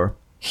 2x4.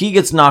 He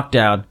gets knocked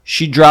down.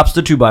 She drops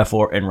the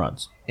 2x4 and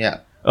runs.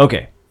 Yeah.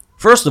 Okay.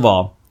 First of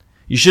all,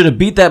 you should have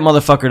beat that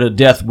motherfucker to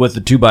death with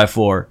the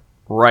 2x4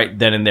 right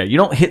then and there. You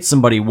don't hit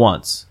somebody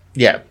once.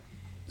 Yeah.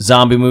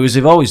 Zombie movies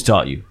have always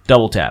taught you.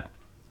 Double tap.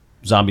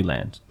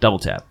 Zombieland. Double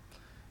tap.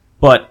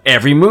 But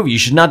every movie, you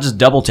should not just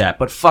double tap,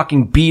 but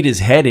fucking beat his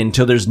head in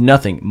until there's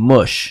nothing.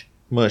 Mush.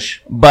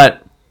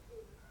 But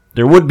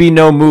there would be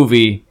no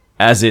movie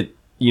as it,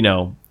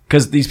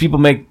 because these people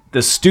make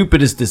the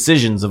stupidest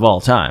decisions of all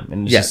time.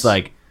 And it's just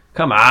like,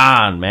 come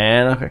on,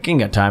 man. I can't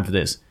got time for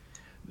this.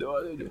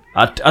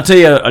 I'll tell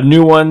you a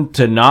new one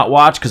to not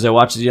watch because I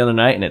watched it the other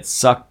night and it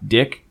sucked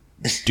dick.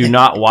 Do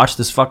not watch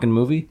this fucking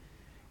movie.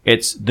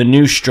 It's the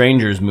new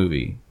Strangers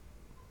movie.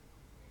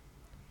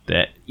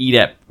 That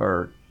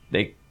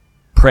they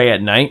pray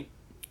at night.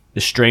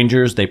 The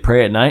Strangers, they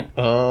pray at night.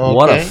 Oh, okay.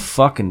 What a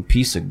fucking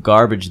piece of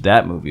garbage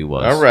that movie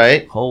was. All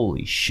right.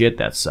 Holy shit,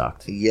 that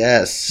sucked.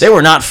 Yes. They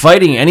were not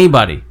fighting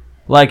anybody.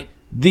 Like,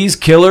 these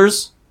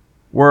killers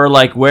were,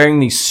 like, wearing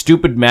these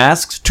stupid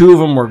masks. 2 of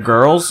them were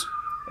girls.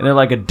 And they're,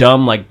 like, a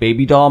dumb, like,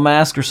 baby doll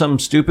mask or something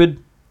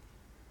stupid.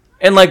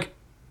 And, like,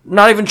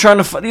 not even trying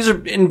to fight.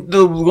 And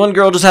the one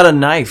girl just had a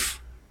knife.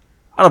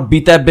 I'd have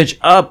beat that bitch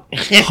up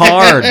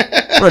hard. Would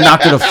have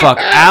knocked her the fuck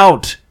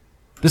out.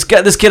 This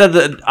kid had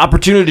the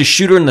opportunity to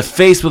shoot her in the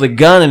face with a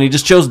gun, and he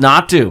just chose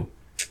not to.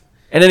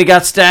 And then he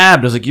got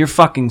stabbed. I was like, you're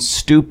fucking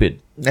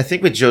stupid. I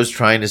think what Joe's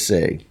trying to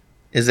say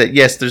is that,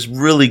 yes, there's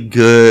really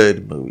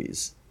good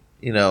movies,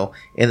 and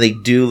they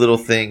do little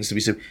things to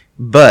be stupid.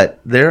 But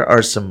there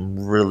are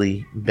some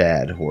really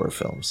bad horror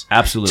films.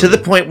 Absolutely. To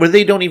the point where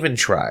they don't even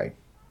try.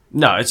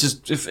 No, it's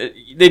just...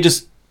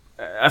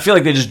 I feel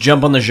like they just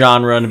jump on the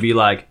genre and be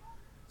like,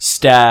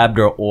 stabbed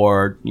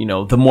or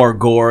the more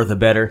gore, the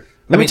better.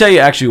 Let me tell you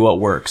actually what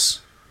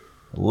works.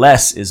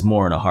 Less is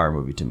more in a horror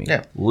movie to me.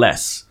 Yeah.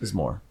 Less is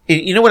more.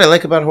 You know what I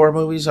like about horror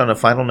movies on a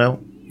final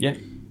note? Yeah.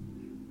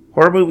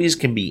 Horror movies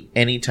can be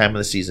any time of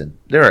the season.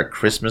 There are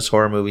Christmas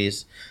horror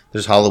movies.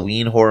 There's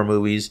Halloween horror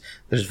movies.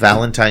 There's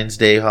Valentine's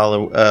Day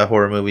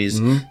horror movies.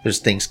 Mm-hmm. There's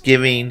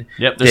Thanksgiving.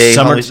 Yep.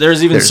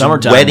 There's even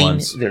summertime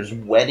ones. There's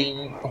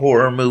wedding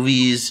horror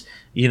movies.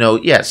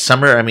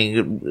 Summer. I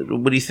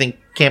mean, what do you think?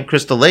 Camp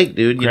Crystal Lake,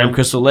 dude. Camp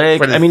Crystal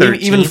Lake. I mean,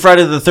 even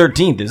Friday the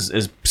 13th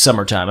is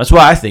summertime. That's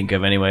what I think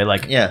of anyway.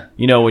 Like,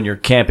 when you're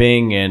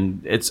camping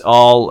and it's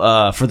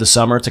all for the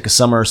summer. It's like a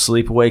summer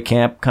sleepaway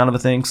camp kind of a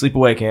thing.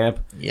 Sleepaway camp.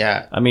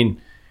 Yeah. I mean,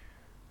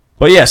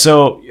 but yeah.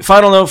 So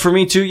final note for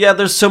me too. Yeah,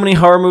 there's so many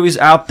horror movies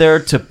out there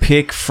to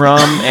pick from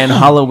and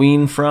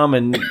Halloween from,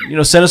 and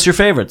send us your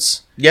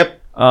favorites.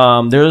 Yep.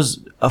 There's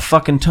a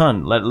fucking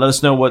ton. Let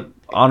us know what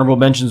honorable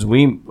mentions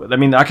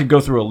I could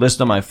go through a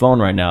list on my phone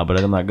right now, but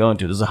I'm not going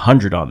to. There's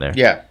 100 on there.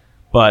 Yeah.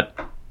 But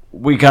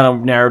we kind of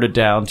narrowed it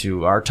down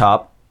to our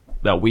top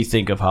that we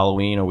think of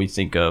Halloween or we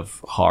think of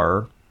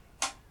horror.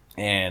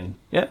 And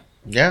yeah.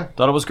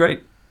 Thought it was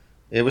great.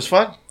 It was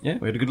fun. Yeah,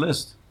 we had a good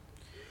list.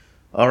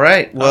 All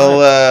right.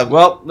 Well,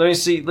 well, let me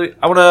see.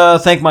 I want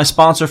to thank my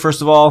sponsor,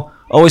 first of all.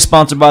 Always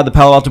sponsored by the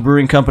Palo Alto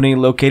Brewing Company,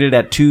 located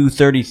at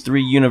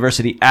 233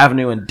 University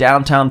Avenue in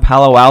downtown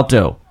Palo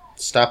Alto.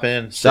 Stop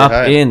in. Stop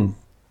in.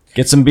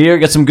 Get some beer,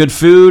 get some good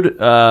food.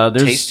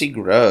 There's tasty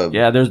grub.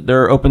 Yeah,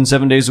 they're open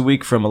 7 days a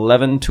week from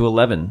 11 to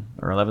 11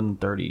 or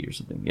 11:30 or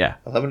something. Yeah.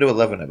 11 to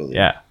 11, I believe.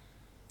 Yeah.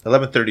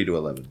 11:30 to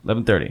 11.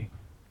 11:30.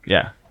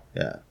 Yeah.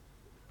 Yeah.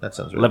 That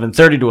sounds right.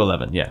 11:30 to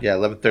 11. Yeah. Yeah,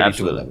 11:30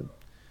 to 11.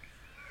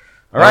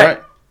 All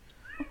right.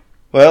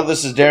 Well,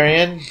 this is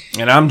Darien.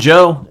 And I'm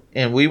Joe.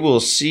 And we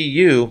will see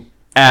you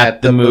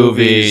at the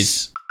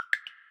movies.